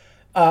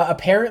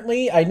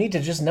 Apparently, I need to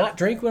just not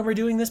drink when we're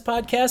doing this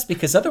podcast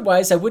because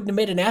otherwise I wouldn't have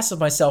made an ass of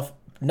myself.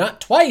 Not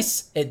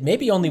twice, it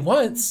maybe only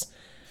once.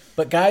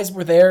 But guys,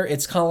 we're there.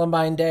 It's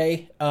Columbine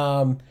Day.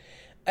 So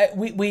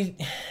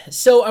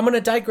I'm going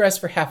to digress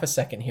for half a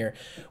second here.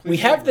 We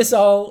have this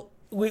all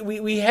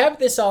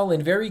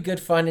in very good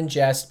fun and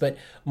jest, but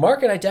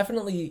Mark and I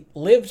definitely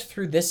lived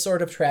through this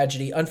sort of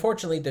tragedy.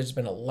 Unfortunately, there's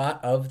been a lot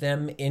of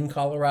them in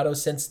Colorado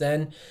since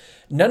then.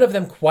 None of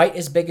them quite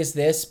as big as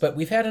this, but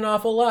we've had an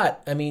awful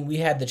lot. I mean, we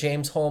had the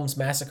James Holmes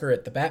massacre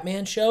at the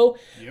Batman show.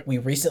 Yep. We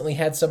recently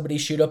had somebody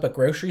shoot up a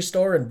grocery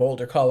store in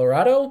Boulder,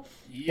 Colorado.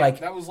 Yep,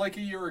 that was like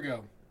a year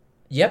ago.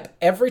 Yep,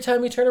 every time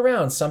we turn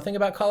around, something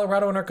about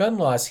Colorado and our gun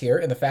laws here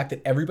and the fact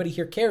that everybody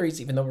here carries,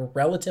 even though we're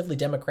relatively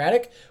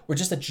democratic, we're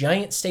just a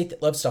giant state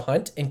that loves to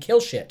hunt and kill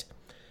shit.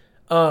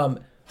 Hunt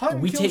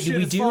and kill shit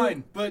is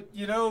fine, but,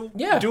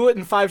 do it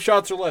in 5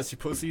 shots or less, you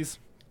pussies.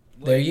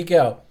 There you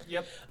go.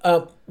 Yep.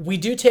 We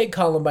do take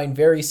Columbine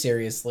very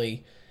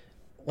seriously.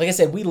 Like I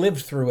said, we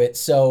lived through it,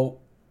 so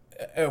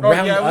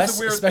around us,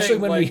 especially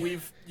when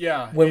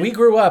we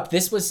grew up,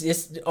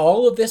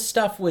 all of this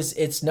stuff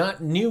it's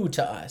not new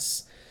to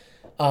us.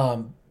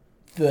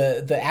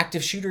 The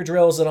active shooter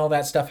drills and all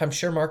that stuff, I'm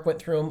sure Mark went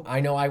through them.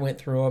 I know I went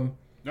through them.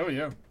 Oh,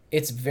 yeah.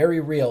 It's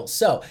very real.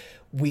 So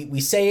we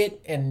say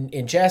it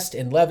in jest,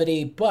 in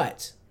levity,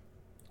 but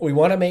we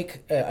want to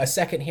take a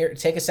second here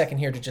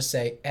to just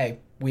say, hey,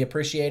 we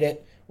appreciate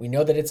it. We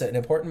know that it's an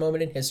important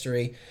moment in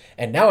history.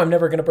 And now I'm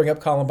never going to bring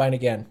up Columbine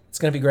again. It's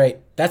going to be great.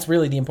 That's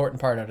really the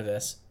important part out of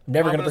this. I'm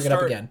never going to bring it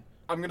up again.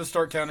 I'm going to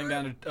start counting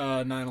down to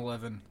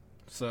 9/11.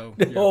 So,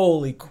 yeah.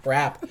 Holy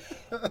crap.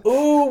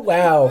 Ooh,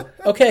 wow.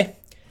 Okay.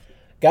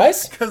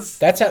 Guys,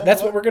 that's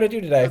what we're going to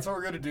do today. That's what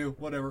we're going to do.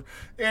 Whatever.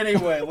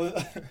 Anyway,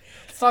 let's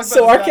talk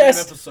about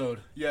this episode.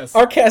 Yes.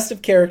 Our cast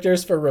of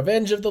characters for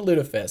Revenge of the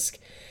Lutefisk.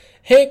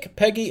 Hank,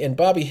 Peggy, and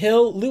Bobby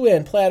Hill,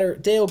 Luann Platter,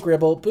 Dale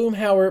Gribble,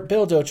 Boomhauer,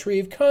 Bill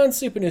Dotrieve, Con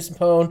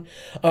Supernusapone,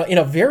 in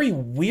a very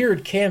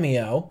weird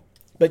cameo,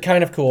 but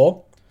kind of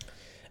cool.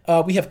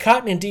 We have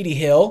Cotton and Dee Dee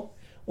Hill.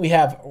 We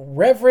have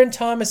Reverend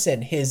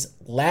Thomason, his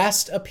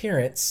last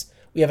appearance.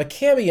 We have a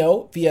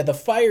cameo via the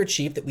fire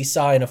chief that we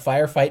saw in a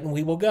firefight in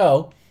We Will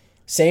Go.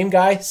 Same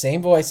guy,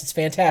 same voice. It's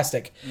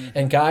fantastic. Mm-hmm.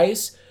 And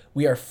guys,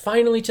 we are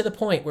finally to the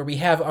point where we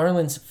have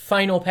Arlen's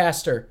final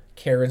pastor,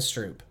 Karen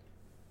Stroop.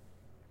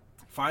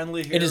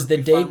 Finally here. It is the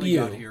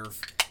debut.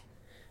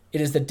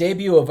 It is the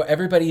debut of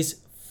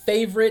everybody's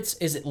favorites.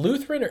 Is it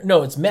Lutheran or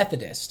no? It's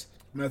Methodist.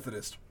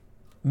 Methodist.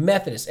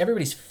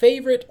 Everybody's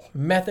favorite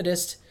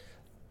Methodist,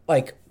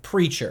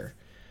 preacher.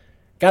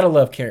 Gotta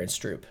love Karen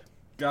Stroop.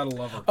 Gotta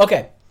love her.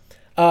 Okay.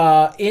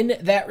 In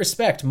that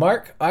respect,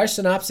 Mark, our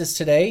synopsis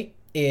today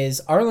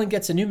is Arlen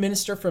gets a new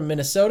minister from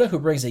Minnesota who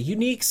brings a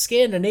unique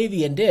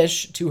Scandinavian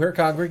dish to her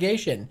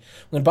congregation.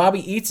 When Bobby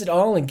eats it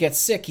all and gets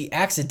sick, he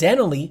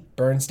accidentally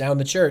burns down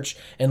the church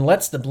and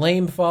lets the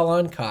blame fall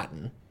on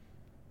Cotton.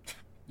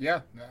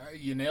 Yeah,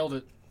 you nailed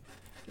it.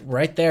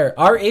 Right there.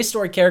 Our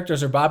A-story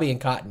characters are Bobby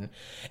and Cotton.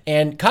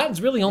 And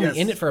Cotton's really only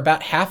in it for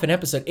about half an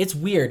episode. It's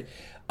weird.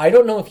 I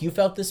don't know if you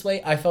felt this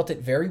way. I felt it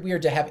very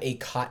weird to have a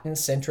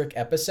Cotton-centric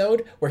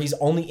episode where he's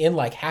only in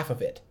half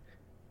of it.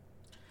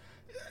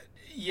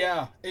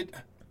 Yeah,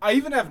 I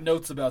even have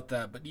notes about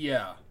that, but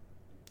yeah.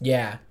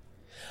 Yeah.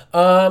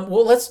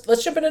 Well,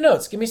 let's jump into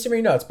notes. Give me some of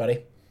your notes,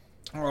 buddy.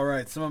 All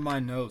right, some of my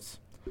notes.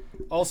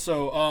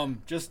 Also,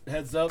 just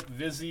heads up,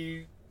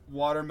 Vizzy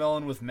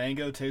watermelon with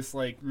mango tastes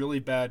like really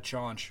bad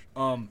chaunch.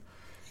 I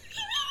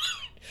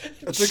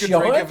took a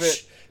drink of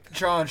it.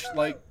 Chaunch,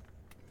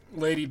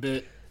 lady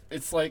bit.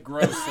 It's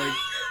gross.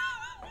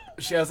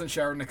 She hasn't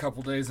showered in a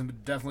couple days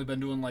and definitely been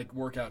doing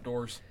work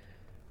outdoors.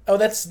 Oh,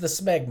 that's the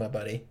smegma,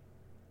 buddy.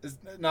 It's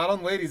not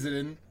on ladies, it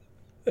isn't.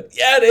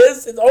 Yeah, it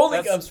is. It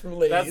only comes from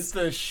ladies. That's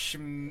the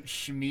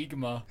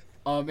schmegma.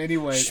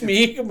 Anyway.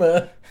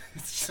 Schmegma.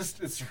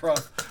 It's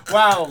rough.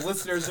 Wow,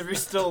 listeners, if you're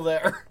still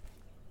there.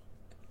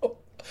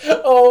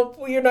 Oh,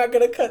 well, you're not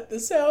going to cut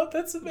this out.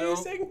 That's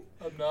amazing.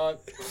 No, I'm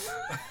not.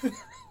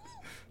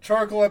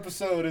 Charcoal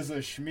episode is a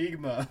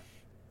schmegma.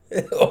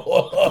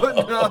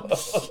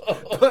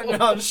 Putting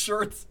on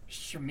shorts,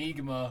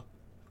 schmegma.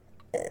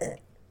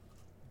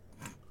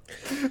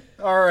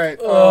 All right.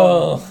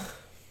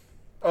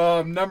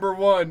 Number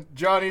 1,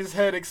 Johnny's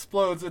head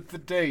explodes at the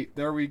date.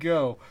 There we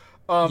go.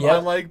 I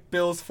like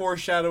Bill's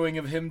foreshadowing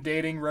of him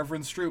dating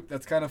Reverend Stroop.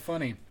 That's kind of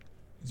funny.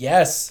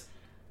 Yes.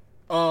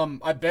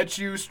 I bet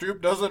you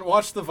Stroop doesn't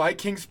watch the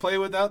Vikings play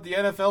without the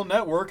NFL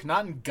Network,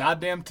 not in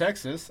goddamn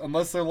Texas,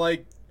 unless they're,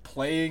 like,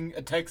 playing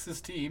a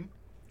Texas team.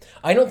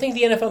 I don't think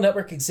the NFL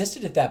Network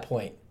existed at that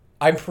point.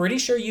 I'm pretty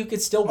sure you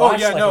could still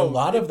watch a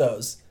lot of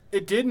those.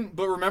 It didn't,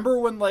 but remember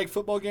when, like,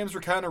 football games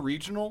were kind of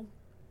regional?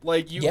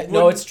 Like,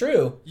 it's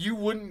true. You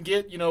wouldn't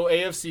get,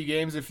 AFC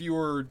games if you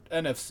were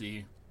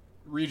NFC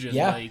region.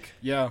 Yeah. Like,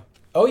 yeah.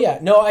 Oh, yeah.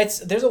 No,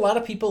 there's a lot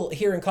of people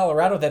here in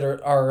Colorado that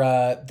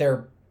are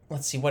they're,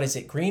 let's see, what is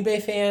it, Green Bay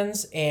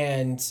fans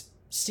and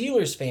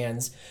Steelers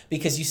fans,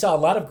 because you saw a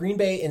lot of Green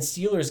Bay and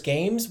Steelers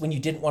games when you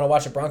didn't want to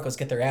watch the Broncos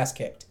get their ass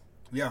kicked.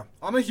 Yeah.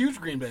 I'm a huge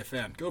Green Bay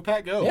fan. Go,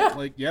 Pack, go. Yeah.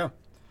 Like, yeah.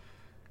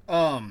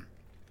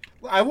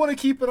 I want to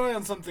keep an eye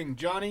on something.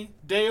 Johnny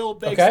Dale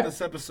bakes in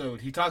this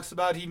episode. He talks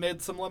about he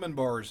made some lemon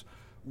bars.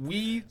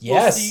 We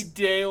will see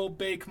Dale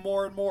bake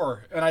more and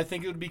more, and I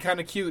think it would be kind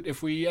of cute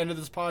if we ended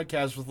this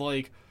podcast with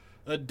like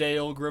a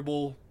Dale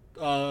Gribble,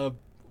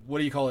 what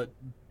do you call it?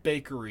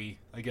 Bakery,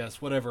 I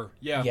guess. Whatever.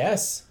 Yeah.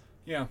 Yes.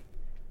 Yeah.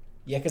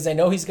 Yeah, because I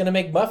know he's going to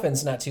make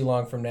muffins not too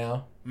long from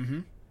now. Mm-hmm.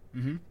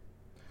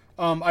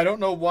 Mm-hmm. I don't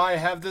know why I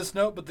have this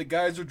note, but the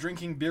guys are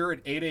drinking beer at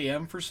 8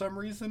 a.m. for some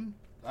reason.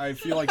 I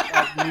feel like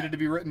that needed to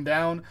be written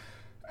down.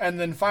 And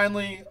then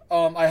finally,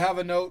 I have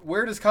a note.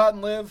 Where does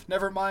Cotton live?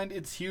 Never mind,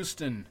 it's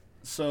Houston.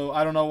 So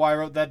I don't know why I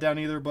wrote that down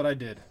either, but I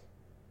did.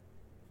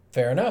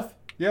 Fair enough.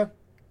 Yeah.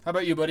 How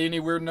about you, buddy? Any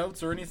weird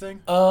notes or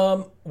anything?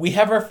 We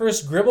have our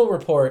first Gribble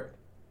report.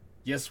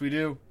 Yes, we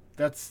do.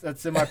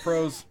 That's in my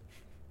prose.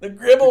 The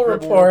Gribble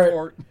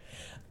report.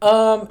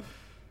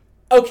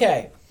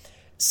 Okay.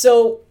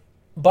 So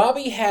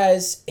Bobby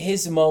has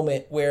his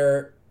moment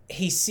where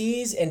he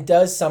sees and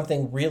does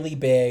something really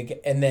big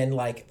and then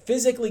like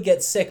physically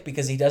gets sick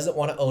because he doesn't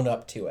want to own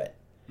up to it.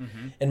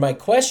 Mm-hmm. And my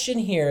question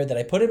here that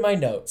I put in my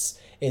notes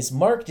is,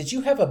 Mark, did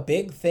you have a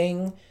big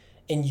thing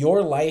in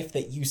your life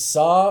that you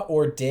saw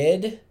or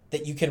did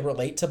that you can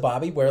relate to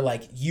Bobby, where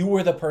like you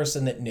were the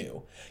person that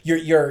knew?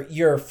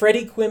 You're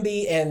Freddie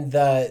Quimby and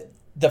the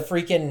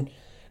freaking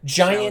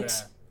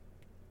giant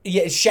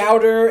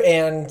shouter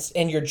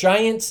and your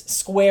giant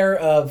square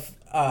of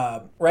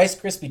Rice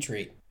Krispie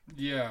treat.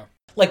 Yeah.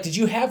 Like, did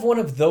you have one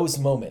of those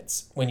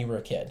moments when you were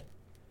a kid?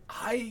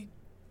 I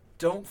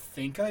don't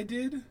think I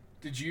did.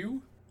 Did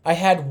you? I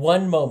had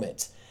one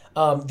moment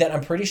that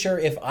I'm pretty sure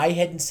if I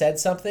hadn't said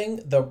something,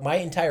 my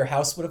entire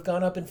house would have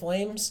gone up in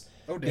flames.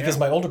 Oh, damn. Because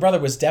my older brother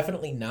was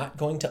definitely not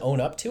going to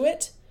own up to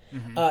it.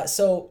 Mm-hmm.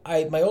 So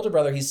my older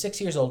brother, he's 6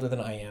 years older than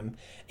I am,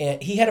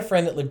 and he had a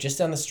friend that lived just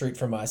down the street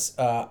from us.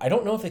 I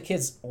don't know if the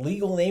kid's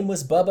legal name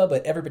was Bubba,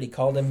 but everybody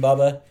called him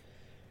Bubba.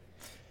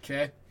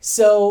 Okay.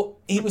 So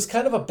he was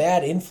kind of a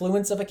bad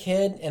influence of a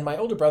kid, and my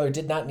older brother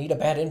did not need a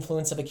bad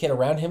influence of a kid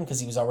around him because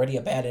he was already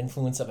a bad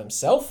influence of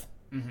himself.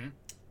 Mm-hmm.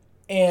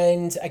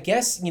 And I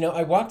guess,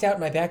 I walked out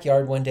in my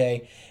backyard one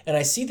day, and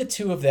I see the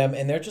two of them,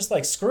 and they're just,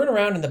 like, screwing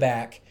around in the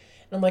back.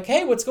 And I'm like,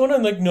 hey, what's going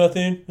on? Like,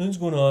 nothing. Nothing's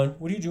going on.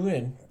 What are you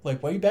doing?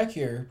 Like, why are you back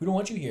here? We don't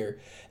want you here.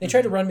 They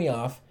tried to run me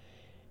off.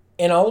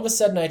 And all of a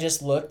sudden, I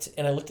just looked,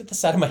 and I looked at the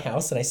side of my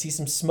house, and I see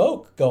some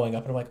smoke going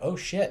up. And I'm like, oh,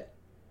 shit.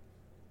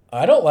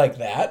 I don't like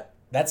that.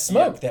 That's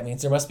smoke. Yeah. That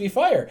means there must be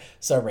fire.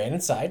 So I ran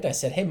inside, and I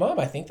said, hey, Mom,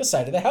 I think the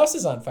side of the house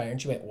is on fire. And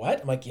she went,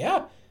 what? I'm like,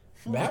 yeah,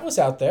 Matt was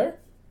out there.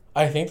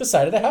 I think the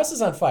side of the house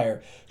is on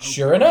fire.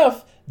 Sure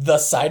enough, the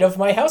side of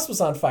my house was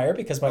on fire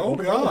because my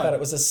older brother thought it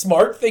was a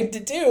smart thing to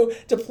do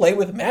to play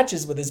with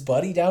matches with his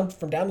buddy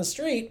from down the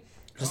street.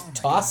 Just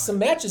toss some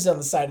matches on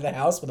the side of the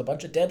house with a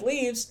bunch of dead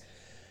leaves.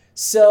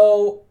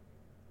 So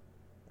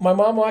my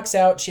mom walks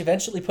out. She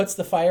eventually puts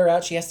the fire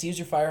out. She has to use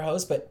her fire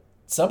hose, but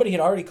somebody had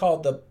already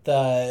called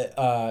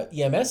the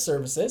EMS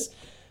services.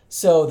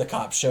 So the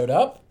cops showed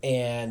up,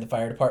 and the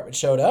fire department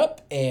showed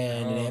up,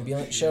 and an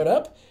ambulance showed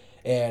up.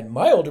 And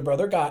my older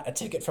brother got a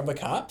ticket from the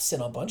cops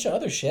and a bunch of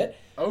other shit.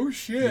 Oh,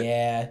 shit.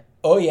 Yeah.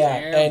 Oh,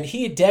 yeah. Damn. And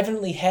he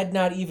definitely had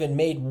not even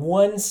made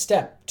one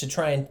step to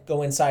try and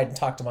go inside and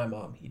talk to my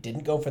mom. He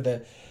didn't go for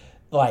the,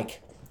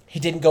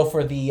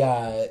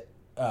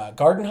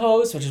 garden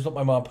hose, which is what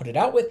my mom put it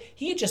out with.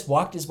 He had just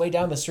walked his way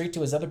down the street to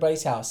his other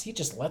buddy's house. He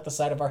just lit the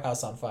side of our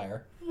house on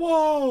fire.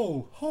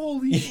 Whoa.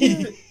 Holy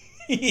shit.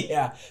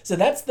 Yeah. So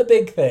that's the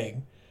big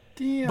thing.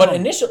 Damn. But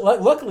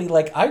luckily,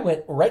 I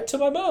went right to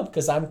my mom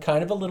because I'm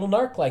kind of a little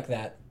narc like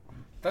that.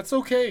 That's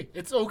okay.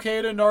 It's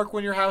okay to narc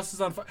when your house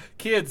is on fire.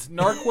 Kids,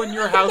 narc when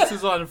your house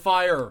is on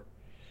fire.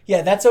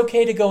 Yeah, that's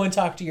okay to go and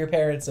talk to your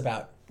parents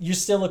about. You're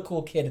still a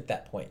cool kid at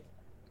that point.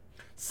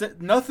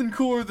 Nothing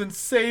cooler than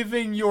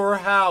saving your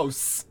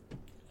house.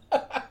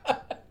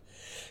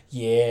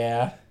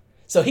 Yeah.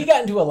 So he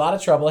got into a lot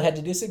of trouble, had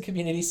to do some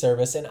community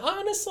service, and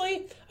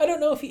honestly, I don't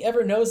know if he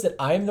ever knows that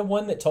I'm the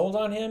one that told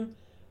on him.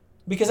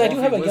 Because I do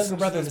have a younger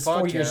brother that's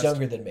 4 years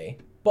younger than me.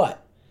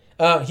 But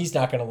he's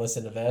not going to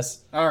listen to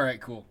this. All right,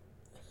 cool.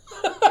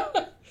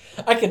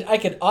 I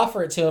could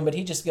offer it to him, but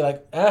he'd just be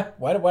like,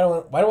 why do I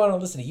want to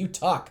listen to you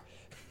talk?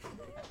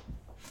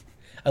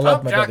 I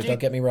love my brother, don't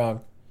get me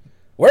wrong.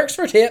 Works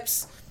for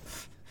tips.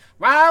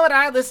 Why would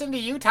I listen to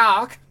you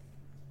talk?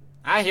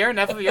 I hear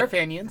enough of your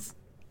opinions.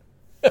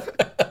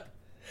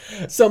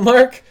 So,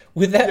 Mark,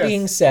 with that Yes.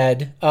 being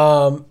said,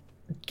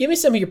 give me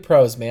some of your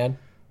pros, man.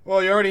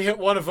 Well, you already hit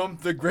one of them,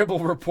 the Gribble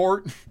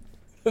Report.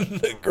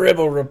 The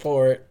Gribble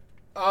Report.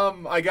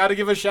 I got to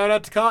give a shout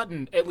out to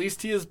Cotton. At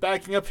least he is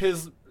backing up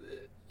his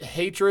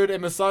hatred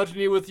and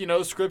misogyny with,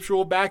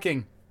 scriptural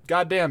backing.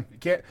 Goddamn,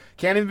 can't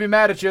even be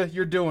mad at you.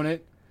 You're doing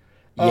it.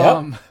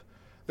 Yep.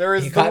 There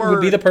is the Cotton word.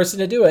 would be the person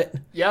to do it.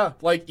 Yeah,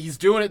 like he's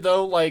doing it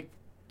though. Like,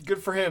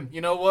 good for him.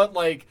 You know what?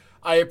 Like,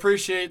 I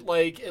appreciate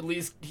at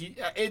least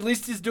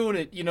he's doing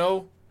it.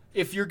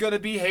 If you're gonna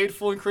be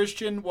hateful and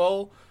Christian,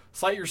 well,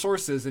 cite your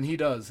sources, and he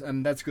does,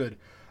 and that's good.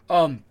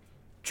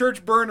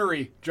 Church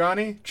burnery,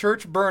 Johnny.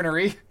 Church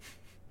burnery.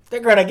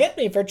 They're gonna get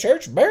me for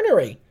church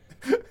burnery.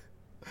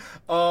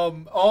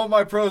 All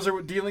my pros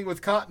are dealing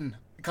with Cotton.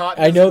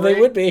 Cotton. I know is great.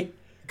 they would be.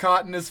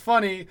 Cotton is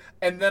funny,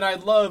 and then I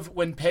love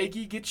when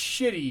Peggy gets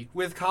shitty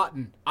with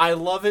Cotton. I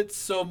love it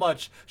so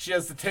much. She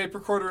has the tape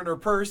recorder in her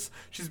purse.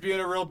 She's being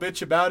a real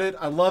bitch about it.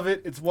 I love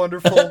it. It's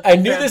wonderful. I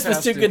knew this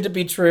was too good to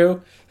be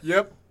true.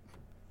 Yep.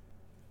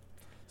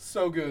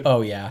 So good.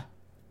 Oh, yeah.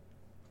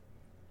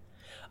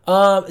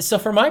 So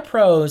for my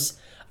pros,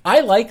 I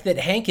like that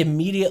Hank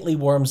immediately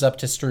warms up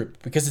to Stroop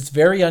because it's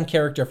very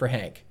uncharacter for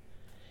Hank.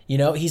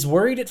 He's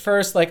worried at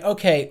first, like,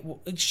 okay,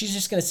 she's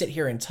just going to sit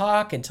here and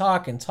talk and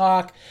talk and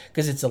talk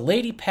because it's a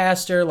lady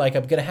pastor. Like,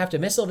 I'm going to have to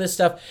miss all this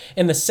stuff.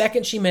 And the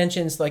second she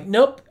mentions, like,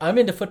 nope, I'm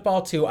into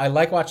football too. I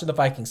like watching the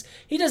Vikings.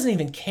 He doesn't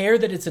even care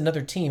that it's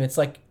another team. It's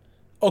like,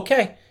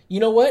 okay, you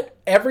know what?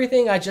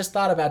 Everything I just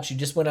thought about you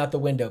just went out the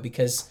window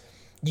because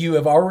you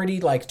have already,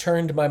 like,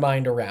 turned my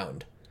mind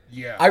around.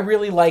 Yeah. I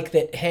really like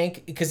that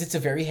Hank, because it's a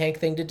very Hank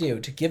thing to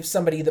do, to give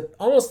somebody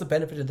almost the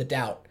benefit of the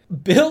doubt.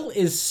 Bill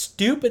is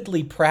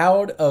stupidly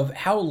proud of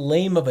how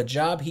lame of a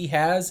job he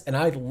has, and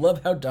I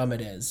love how dumb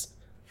it is.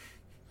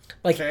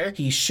 Like, Okay.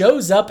 He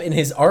shows up in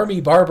his army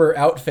barber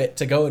outfit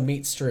to go and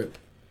meet Stroop.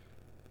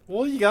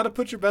 Well, you got to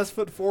put your best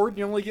foot forward.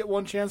 You only get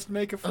one chance to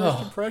make a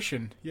first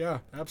impression. Yeah,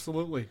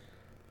 absolutely.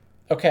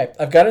 Okay,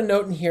 I've got a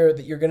note in here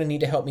that you're going to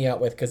need to help me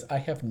out with, because I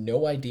have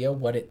no idea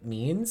what it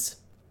means.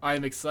 I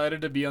am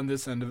excited to be on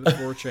this end of it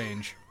for a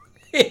change.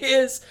 It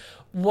is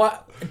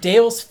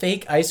Dale's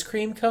fake ice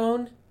cream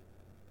cone?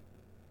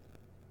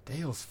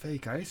 Dale's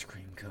fake ice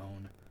cream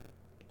cone.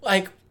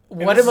 Like,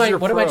 And what this am is I... your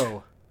What am I...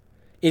 pro.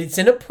 It's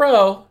in a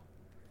pro.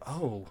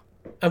 Oh.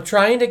 I'm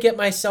trying to get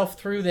myself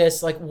through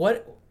this. Like,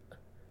 what?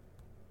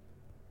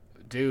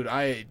 Dude,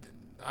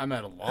 I'm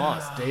at a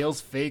loss.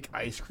 Dale's fake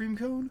ice cream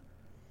cone?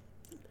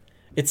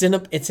 It's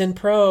in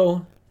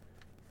pro.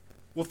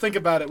 We'll think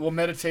about it. We'll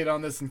meditate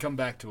on this and come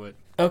back to it.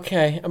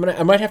 Okay,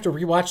 I might have to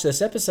rewatch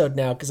this episode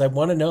now because I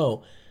want to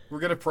know. We're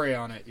going to pray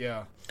on it,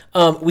 yeah.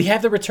 We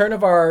have the return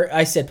of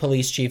I said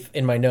police chief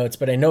in my notes,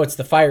 but I know it's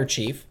the fire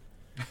chief.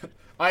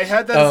 I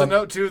had that as a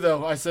note too,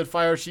 though. I said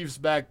fire chief's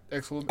back.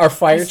 Excellent. Our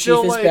fire He's chief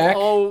still, is back?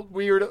 all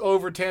weird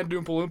over Tan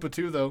Doompa Loompa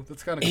too, though.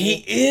 That's kind of cool.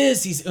 He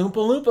is. He's Oompa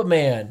Loompa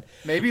Man.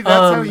 Maybe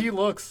that's how he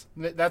looks.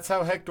 That's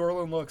how Heck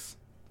Dorland looks.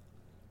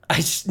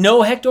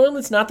 No, Heck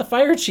Dorland's not the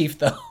fire chief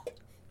though.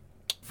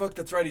 Fuck,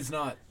 that's right. He's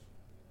not.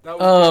 That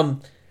was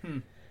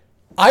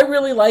I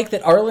really like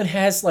that Arlen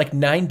has like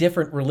 9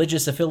 different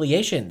religious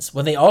affiliations.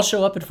 When they all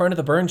show up in front of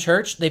the burned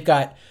church, they've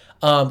got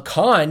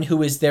Khan,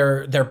 who is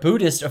their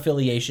Buddhist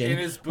affiliation. in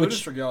his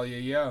Buddhist regalia,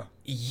 yeah.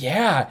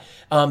 Yeah.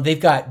 They've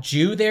got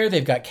Jew there,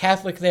 they've got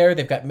Catholic there,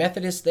 they've got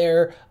Methodist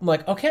there. I'm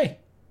like, okay,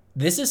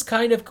 this is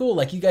kind of cool.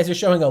 Like, you guys are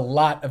showing a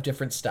lot of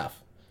different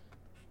stuff.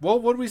 Well,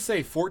 what did we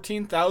say?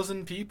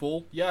 14,000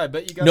 people? Yeah, I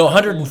bet you got... No,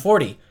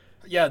 140.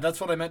 Yeah, that's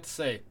what I meant to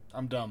say.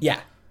 I'm dumb. Yeah.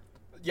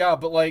 Yeah,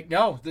 but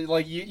no,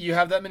 you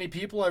have that many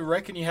people, I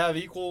reckon you have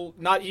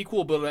not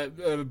equal, but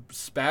a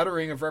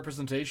spattering of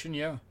representation,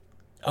 yeah.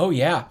 Oh,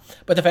 yeah.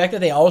 But the fact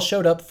that they all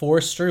showed up for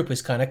Stroop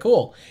is kind of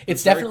cool.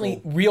 It's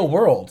definitely real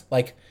world.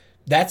 Like,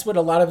 that's what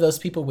a lot of those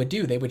people would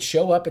do. They would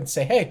show up and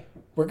say, hey,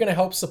 we're going to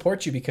help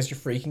support you because your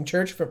freaking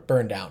church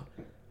burned down.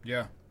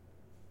 Yeah.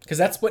 Because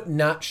that's what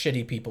not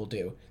shitty people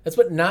do. That's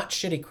what not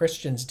shitty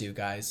Christians do,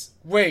 guys.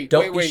 Wait,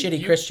 Don't be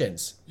shitty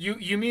Christians.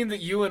 You mean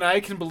that you and I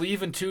can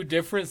believe in 2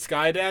 different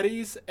sky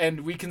daddies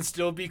and we can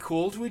still be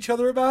cool to each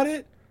other about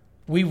it?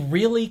 We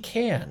really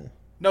can.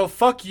 No,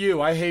 fuck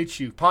you. I hate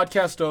you.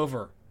 Podcast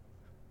over.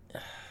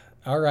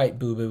 All right,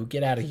 boo-boo,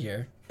 get out of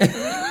here.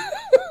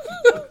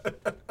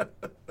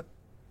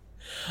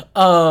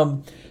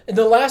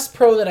 The last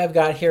pro that I've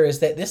got here is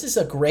that this is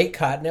a great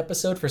Cotton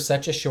episode for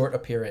such a short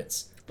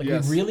appearance. Like,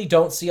 yes. We really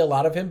don't see a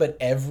lot of him, but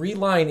every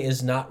line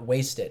is not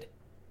wasted.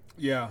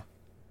 Yeah.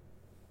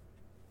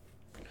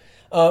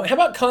 How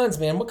about cons,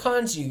 man? What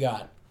cons you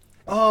got?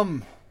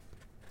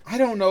 I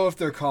don't know if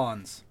they're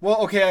cons. Well,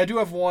 okay, I do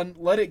have one.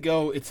 Let it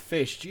go. It's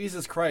fish.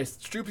 Jesus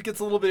Christ. Stroopy gets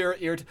a little bit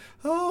irritated.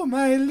 Oh,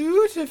 my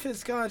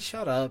Lutefisk. God,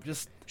 shut up.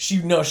 She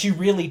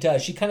really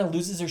does. She kind of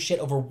loses her shit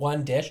over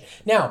one dish.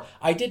 Now,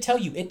 I did tell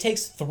you, it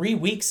takes 3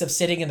 weeks of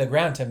sitting in the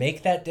ground to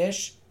make that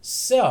dish.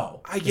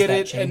 So, I get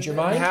it. Change your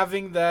mind?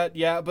 Having that,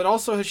 yeah. But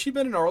also, has she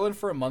been in Arlen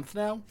for a month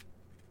now?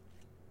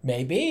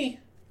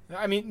 Maybe.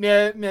 I mean,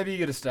 yeah, maybe you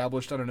get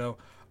established. I don't know.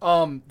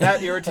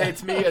 That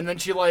irritates me. And then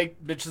she,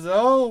 bitches,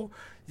 oh,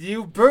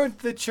 You burnt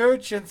the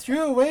church and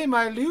threw away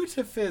my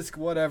Lutefisk,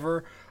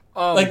 whatever.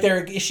 Like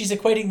she's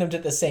equating them to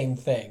the same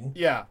thing.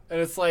 Yeah,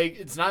 and it's like,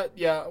 it's not,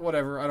 yeah,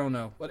 whatever, I don't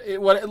know. What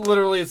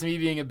literally, it's me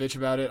being a bitch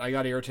about it. I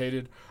got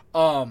irritated.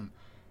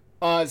 Sundress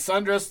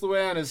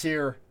Luann is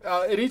here.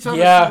 Anytime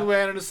I see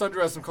Luann in a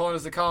sundress, I'm calling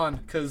it a con,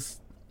 because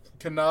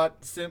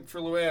cannot simp for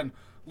Luann.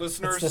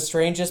 Listeners, it's the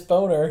strangest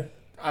boner.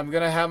 I'm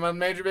going to have my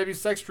major baby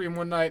sex dream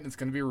one night, and it's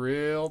going to be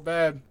real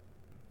bad.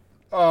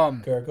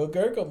 Gurgle,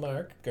 gurgle,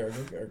 Mark.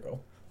 Gurgle,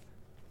 gurgle.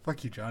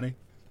 Fuck you, Johnny.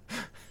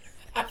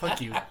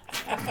 Fuck you.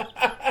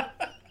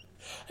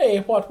 Hey,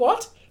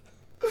 what?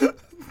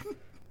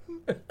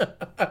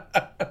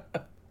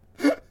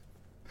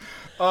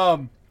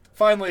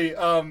 Finally,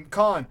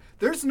 Con,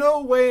 there's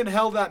no way in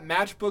hell that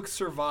matchbook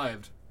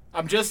survived.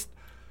 I'm just,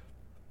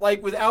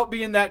 like, without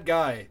being that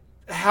guy,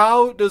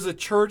 how does a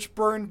church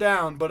burn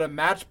down but a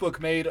matchbook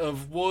made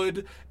of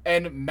wood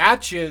and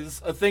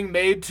matches, a thing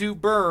made to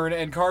burn,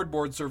 and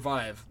cardboard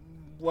survive?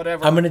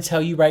 Whatever. I'm going to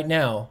tell you right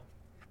now,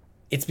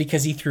 it's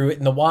because he threw it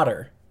in the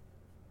water.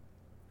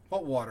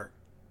 What water?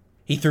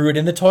 He threw it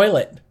in the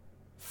toilet.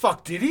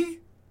 Fuck, did he?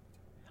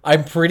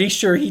 I'm pretty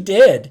sure he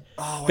did.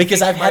 Oh,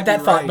 because I've had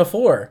that thought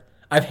before.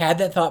 I've had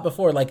that thought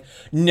before. Like,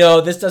 no,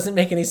 this doesn't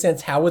make any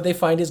sense. How would they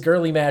find his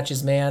girly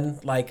matches, man?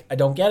 Like, I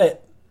don't get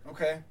it.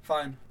 Okay,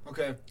 fine.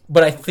 Okay.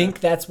 But I think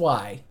that's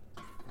why.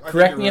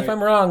 Correct me if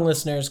I'm wrong,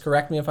 listeners.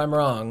 Correct me if I'm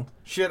wrong.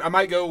 Shit, I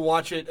might go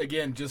watch it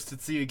again just to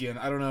see again.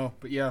 I don't know,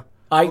 but yeah.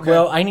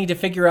 Well, I need to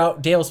figure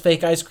out Dale's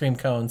fake ice cream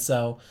cone,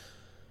 so...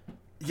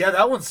 Yeah,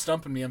 that one's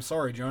stumping me. I'm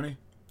sorry, Johnny.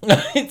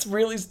 It's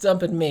really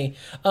stumping me.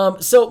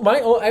 So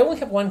I only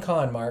have one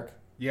con, Mark.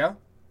 Yeah?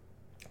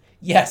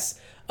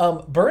 Yes.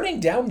 Burning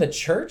down the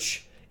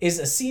church is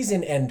a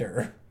season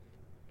ender.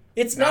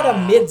 It's not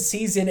a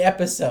mid-season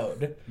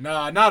episode.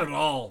 Nah, not at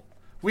all.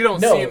 We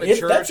don't see him at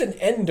church. That's an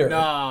ender.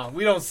 Nah,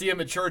 we don't see him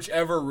at church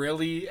ever,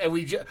 really. And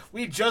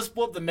we just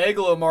blew up the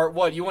Megalomart.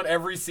 What, you want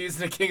every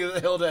season of King of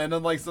the Hill to end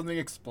on, like, something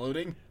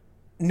exploding?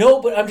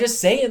 No, but I'm just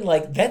saying,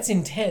 like, that's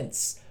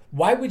intense.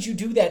 Why would you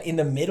do that in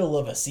the middle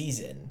of a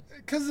season?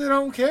 Because they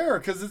don't care.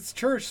 Because it's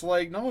church.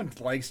 Like, no one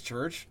likes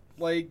church.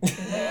 Like,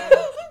 I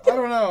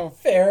don't know.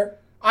 Fair.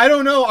 I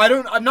don't know.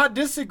 I'm not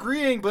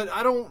disagreeing, but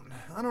I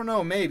don't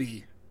know.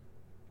 Maybe.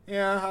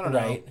 Yeah, I don't know.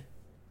 Right.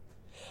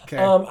 Okay.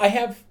 I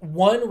have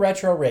one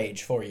retro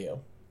rage for you.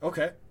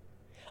 Okay.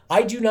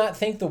 I do not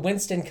think the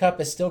Winston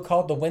Cup is still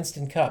called the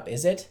Winston Cup,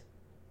 is it?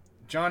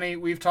 Johnny,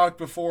 we've talked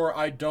before.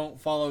 I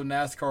don't follow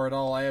NASCAR at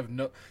all. I have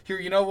no... Here,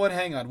 you know what?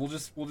 Hang on. We'll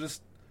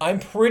just... I'm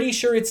pretty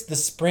sure it's the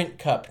Sprint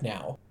Cup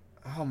now.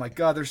 Oh my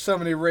God, there's so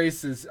many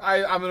races.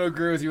 I'm going to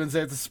agree with you and say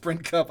it's a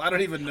Sprint Cup. I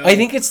don't even know. I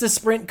think it's the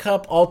Sprint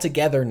Cup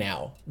altogether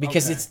now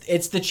because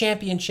it's the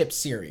championship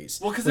series,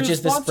 which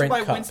is the Sprint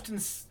Cup. By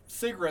Winston's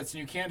cigarettes,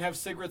 and you can't have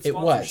cigarette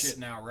sponsorship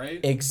now, right?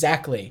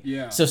 Exactly.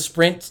 Yeah. So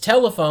Sprint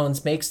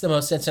telephones makes the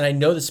most sense, and I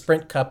know the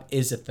Sprint Cup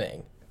is a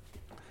thing.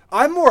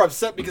 I'm more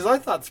upset because I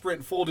thought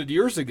Sprint folded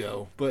years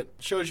ago, but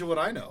shows you what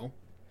I know.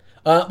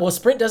 Well,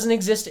 Sprint doesn't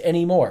exist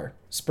anymore.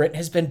 Sprint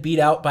has been beat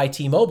out by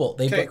T-Mobile.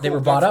 They were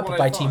bought up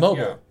by T-Mobile.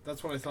 Yeah,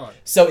 that's what I thought.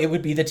 So it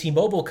would be the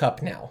T-Mobile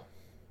Cup now.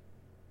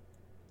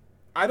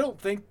 I don't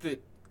think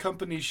that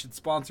companies should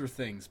sponsor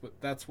things, but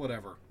that's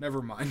whatever.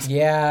 Never mind.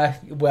 Yeah,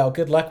 well,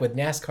 good luck with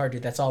NASCAR,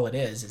 dude. That's all it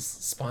is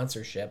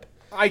sponsorship.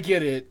 I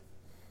get it,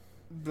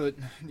 but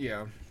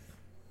yeah.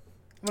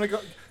 I'm gonna go,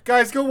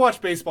 guys. Go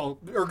watch baseball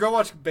or go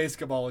watch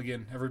basketball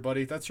again,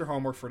 everybody. That's your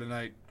homework for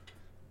tonight.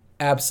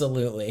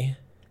 Absolutely.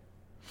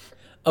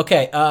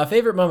 Okay,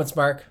 favorite moments,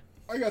 Mark.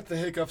 I got the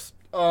hiccups.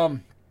 Oh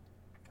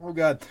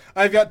God,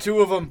 I've got two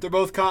of them. They're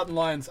both cotton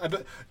lines. I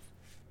bet.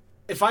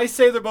 If I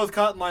say they're both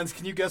cotton lines,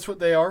 can you guess what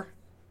they are?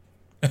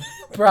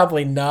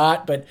 Probably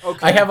not, but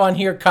okay. I have on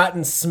here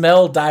cotton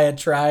smell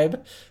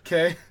diatribe.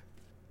 Okay.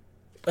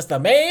 What's the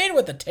man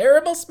with the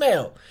terrible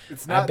smell?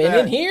 It's not I've been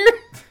that. in here.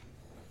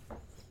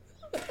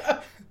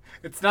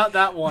 It's not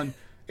that one.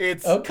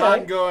 It's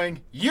Cotton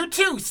going, "You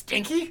too,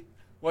 Stinky,"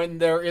 when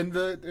they're in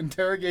the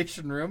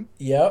interrogation room.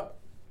 Yep.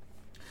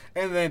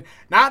 And then,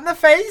 "Not in the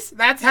face.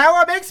 That's how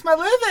I makes my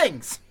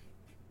livings."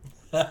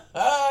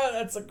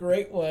 That's a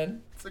great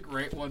one. It's a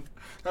great one.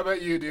 How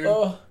about you, dude?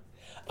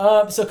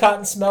 So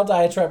cotton smell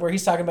diatribe where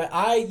he's talking about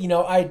I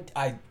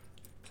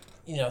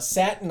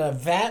sat in a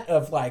vat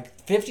of like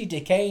 50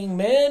 decaying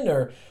men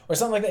or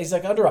something like that. He's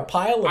like under a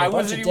pile of a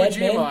bunch of dead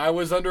men. I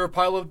was under a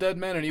pile of dead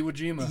men in Iwo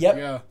Jima. Yep.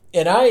 Yeah.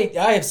 And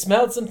I have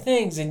smelled some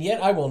things, and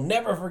yet I will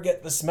never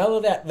forget the smell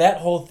of that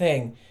whole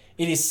thing.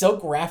 It is so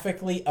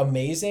graphically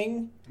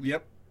amazing.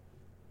 Yep.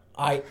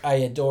 I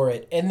adore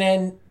it. And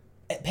then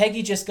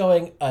Peggy just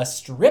going, a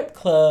strip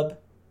club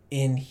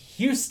in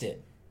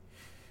Houston.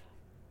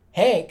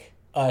 Hank,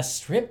 a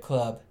strip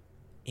club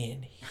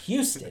in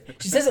Houston.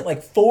 She says it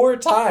like 4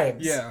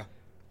 times. Yeah.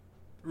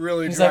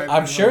 Really. He's like,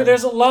 I'm sure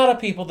there's a lot of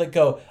people that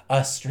go,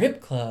 a strip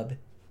club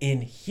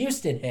in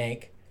Houston,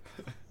 Hank.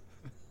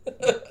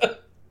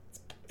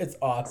 It's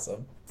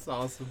awesome. It's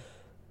awesome.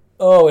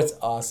 Oh, it's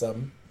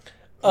awesome.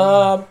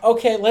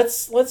 Okay,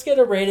 let's get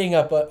a rating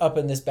up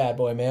in this bad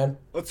boy, man.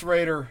 Let's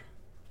rate her.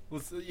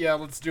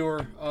 Let's do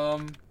her.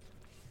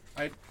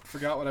 I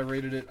forgot what I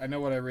rated it. I know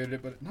what I rated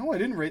it, but no, I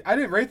didn't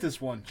rate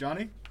this one,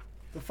 Johnny.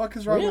 The fuck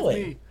is wrong with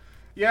me?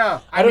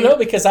 Yeah. I don't know,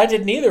 because I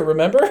didn't either,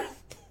 remember?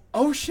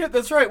 Oh shit,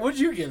 that's right. What'd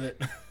you give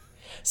it?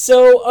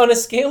 So, on a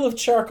scale of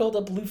charcoal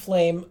to blue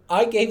flame,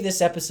 I gave this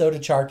episode a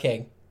Char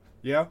King.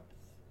 Yeah?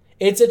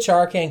 It's a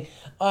Char King.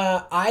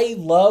 I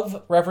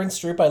love Reverend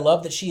Stroop. I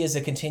love that she is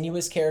a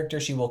continuous character.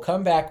 She will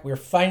come back. We're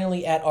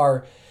finally at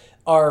our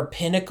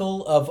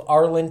pinnacle of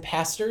Arlen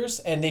pastors,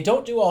 and they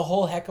don't do a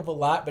whole heck of a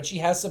lot, but she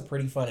has some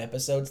pretty fun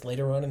episodes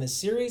later on in this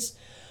series.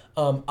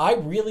 I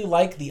really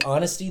like the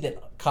honesty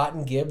that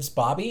Cotton gives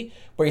Bobby,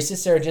 where he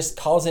sits there and just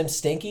calls him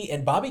stinky,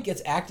 and Bobby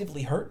gets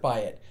actively hurt by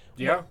it.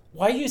 Yeah.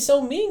 Why are you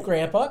so mean,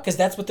 Grandpa? Because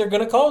that's what they're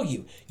going to call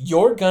you.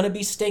 You're going to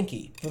be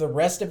stinky for the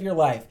rest of your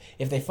life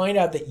if they find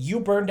out that you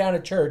burned down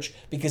a church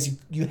because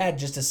you had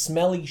just a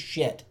smelly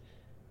shit.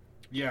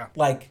 Yeah.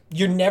 Like,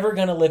 you're never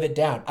going to live it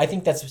down. I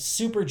think that's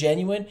super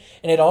genuine.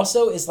 And it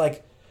also is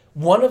like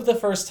one of the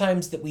first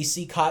times that we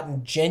see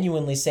Cotton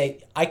genuinely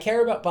say, I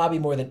care about Bobby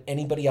more than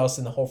anybody else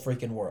in the whole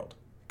freaking world.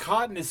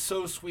 Cotton is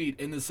so sweet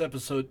in this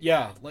episode.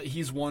 Yeah,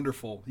 he's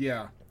wonderful.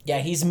 Yeah. Yeah,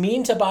 he's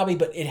mean to Bobby,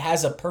 but it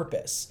has a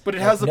purpose. But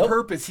it has a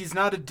purpose. He's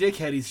not a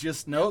dickhead. He's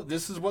just, no,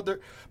 this is what they're...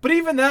 But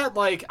even that,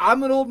 like,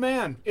 I'm an old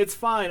man. It's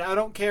fine. I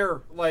don't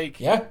care. Like,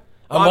 yeah,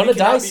 I'm going to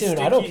die soon.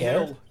 I don't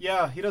care. Hill.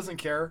 Yeah, he doesn't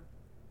care.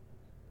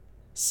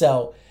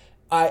 So,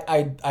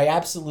 I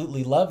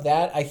absolutely love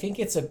that. I think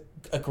it's a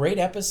great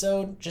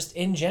episode just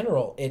in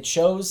general. It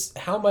shows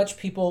how much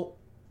people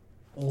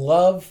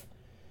love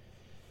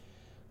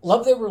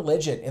their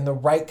religion in the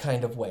right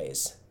kind of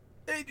ways.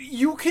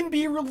 You can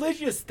be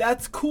religious.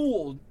 That's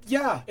cool.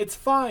 Yeah, it's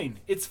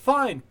fine. It's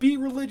fine. Be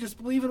religious.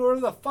 Believe in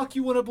whatever the fuck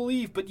you want to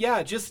believe. But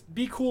yeah, just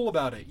be cool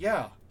about it.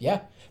 Yeah.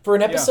 Yeah. For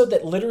an episode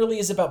that literally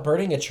is about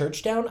burning a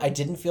church down, I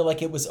didn't feel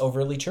like it was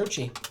overly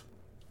churchy.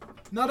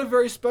 Not a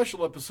very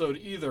special episode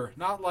either.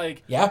 Not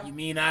like, yeah, you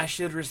mean I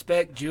should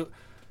respect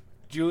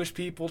Jewish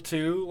people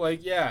too?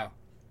 Like, yeah.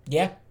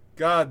 Yeah.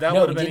 God, that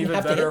would have been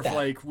even better if,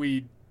 like,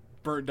 we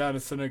burnt down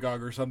a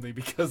synagogue or something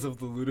because of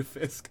the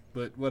Lutefisk.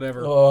 But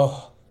whatever.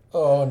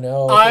 Oh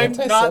no!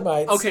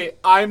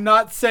 I'm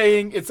not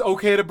saying it's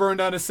okay to burn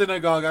down a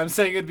synagogue. I'm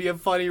saying it'd be a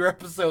funnier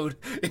episode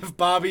if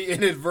Bobby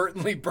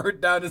inadvertently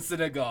burnt down a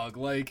synagogue.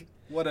 Like,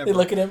 whatever. They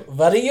look at him.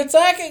 What are you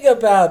talking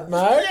about,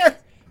 Mark?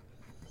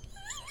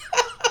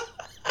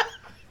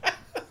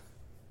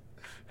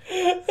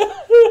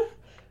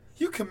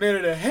 You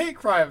committed a hate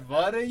crime.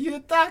 What are you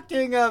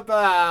talking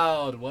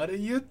about? What are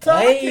you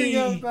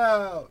talking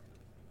about?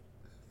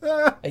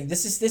 Hey,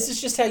 this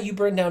is just how you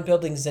burn down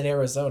buildings in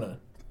Arizona.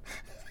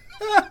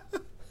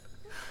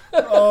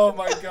 Oh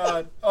my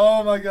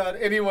god.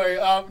 Anyway,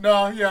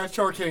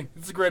 Char King.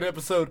 It's a great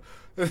episode.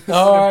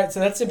 All right,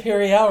 so that's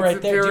Imperial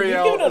right there. Dude, we've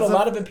given out a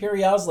lot of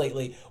Imperials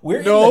lately. We're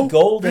in the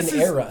golden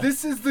era.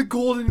 This is the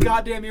golden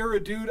goddamn era,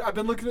 dude. I've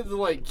been looking at the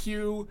like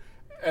queue,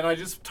 and I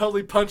just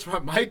totally punched my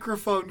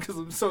microphone because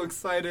I'm so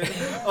excited.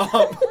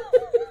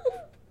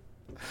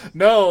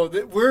 No,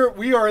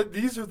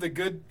 these are the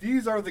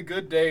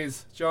good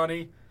days,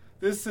 Johnny.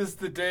 This is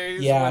the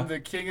days when the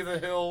King of the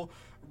Hill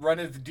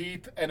runneth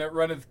deep and it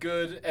runneth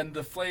good, and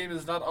the flame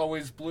is not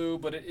always blue,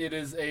 but it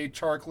is a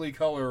charcoaly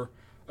color,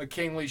 a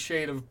kingly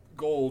shade of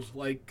gold.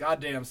 Like,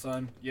 goddamn,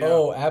 son. Yeah.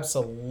 Oh,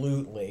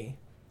 absolutely.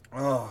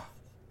 Oh.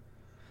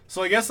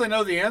 So I guess I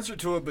know the answer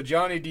to it, but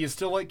Johnny, do you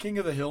still like King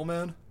of the Hill,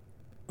 man?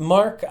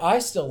 Mark, I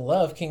still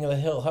love King of the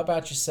Hill. How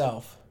about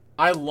yourself?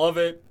 I love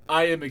it.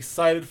 I am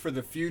excited for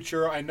the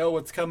future. I know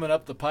what's coming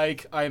up the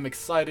pike. I am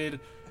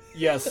excited.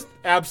 Yes,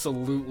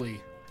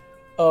 absolutely.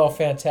 Oh,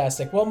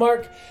 fantastic. Well,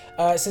 Mark,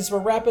 since we're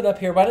wrapping up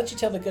here, why don't you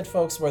tell the good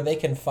folks where they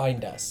can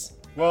find us?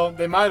 Well,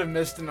 they might have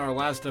missed in our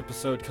last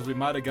episode because we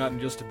might have gotten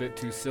just a bit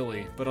too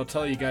silly, but I'll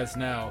tell you guys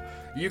now.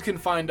 You can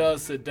find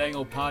us at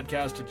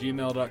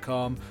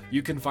danglepodcast@gmail.com.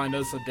 You can find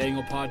us at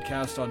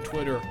danglepodcast on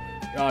Twitter.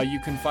 You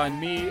can find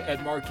me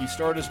at Marky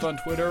Stardust on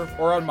Twitter,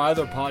 or on my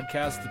other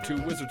podcast, the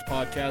Two Wizards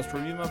Podcast,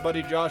 where me and my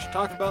buddy Josh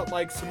talk about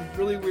like some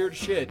really weird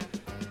shit.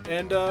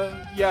 And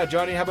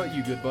Johnny, how about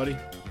you, good buddy?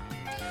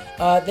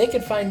 They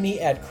can find me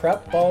at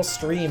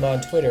Krautballstream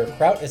on Twitter.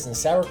 Kraut is in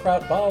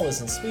sauerkraut, ball is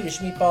in Swedish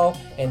meatball,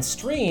 and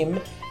stream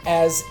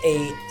as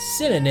a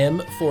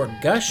synonym for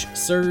gush,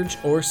 surge,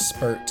 or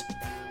spurt.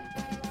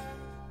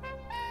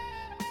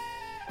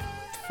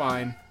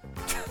 Fine.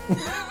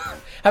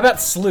 How about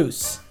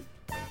sluice?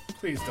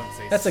 Please don't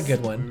say that's a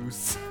good one.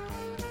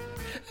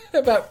 How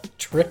about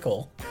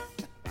trickle?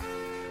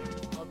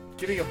 I'm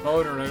getting a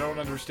boner and I don't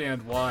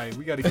understand why.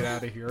 We gotta get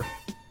out of here.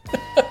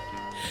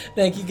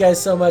 Thank you guys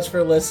so much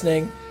for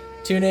listening.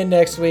 Tune in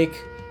next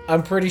week.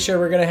 I'm pretty sure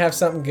we're going to have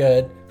something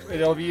good.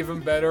 It'll be even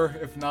better,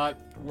 if not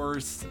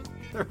worse,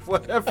 or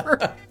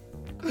whatever.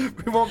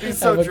 We won't be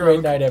so drunk. Have a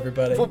great night,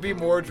 everybody. We'll be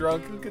more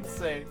drunk. Who can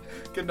say?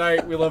 Good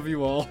night. We love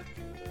you all.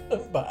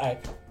 Bye.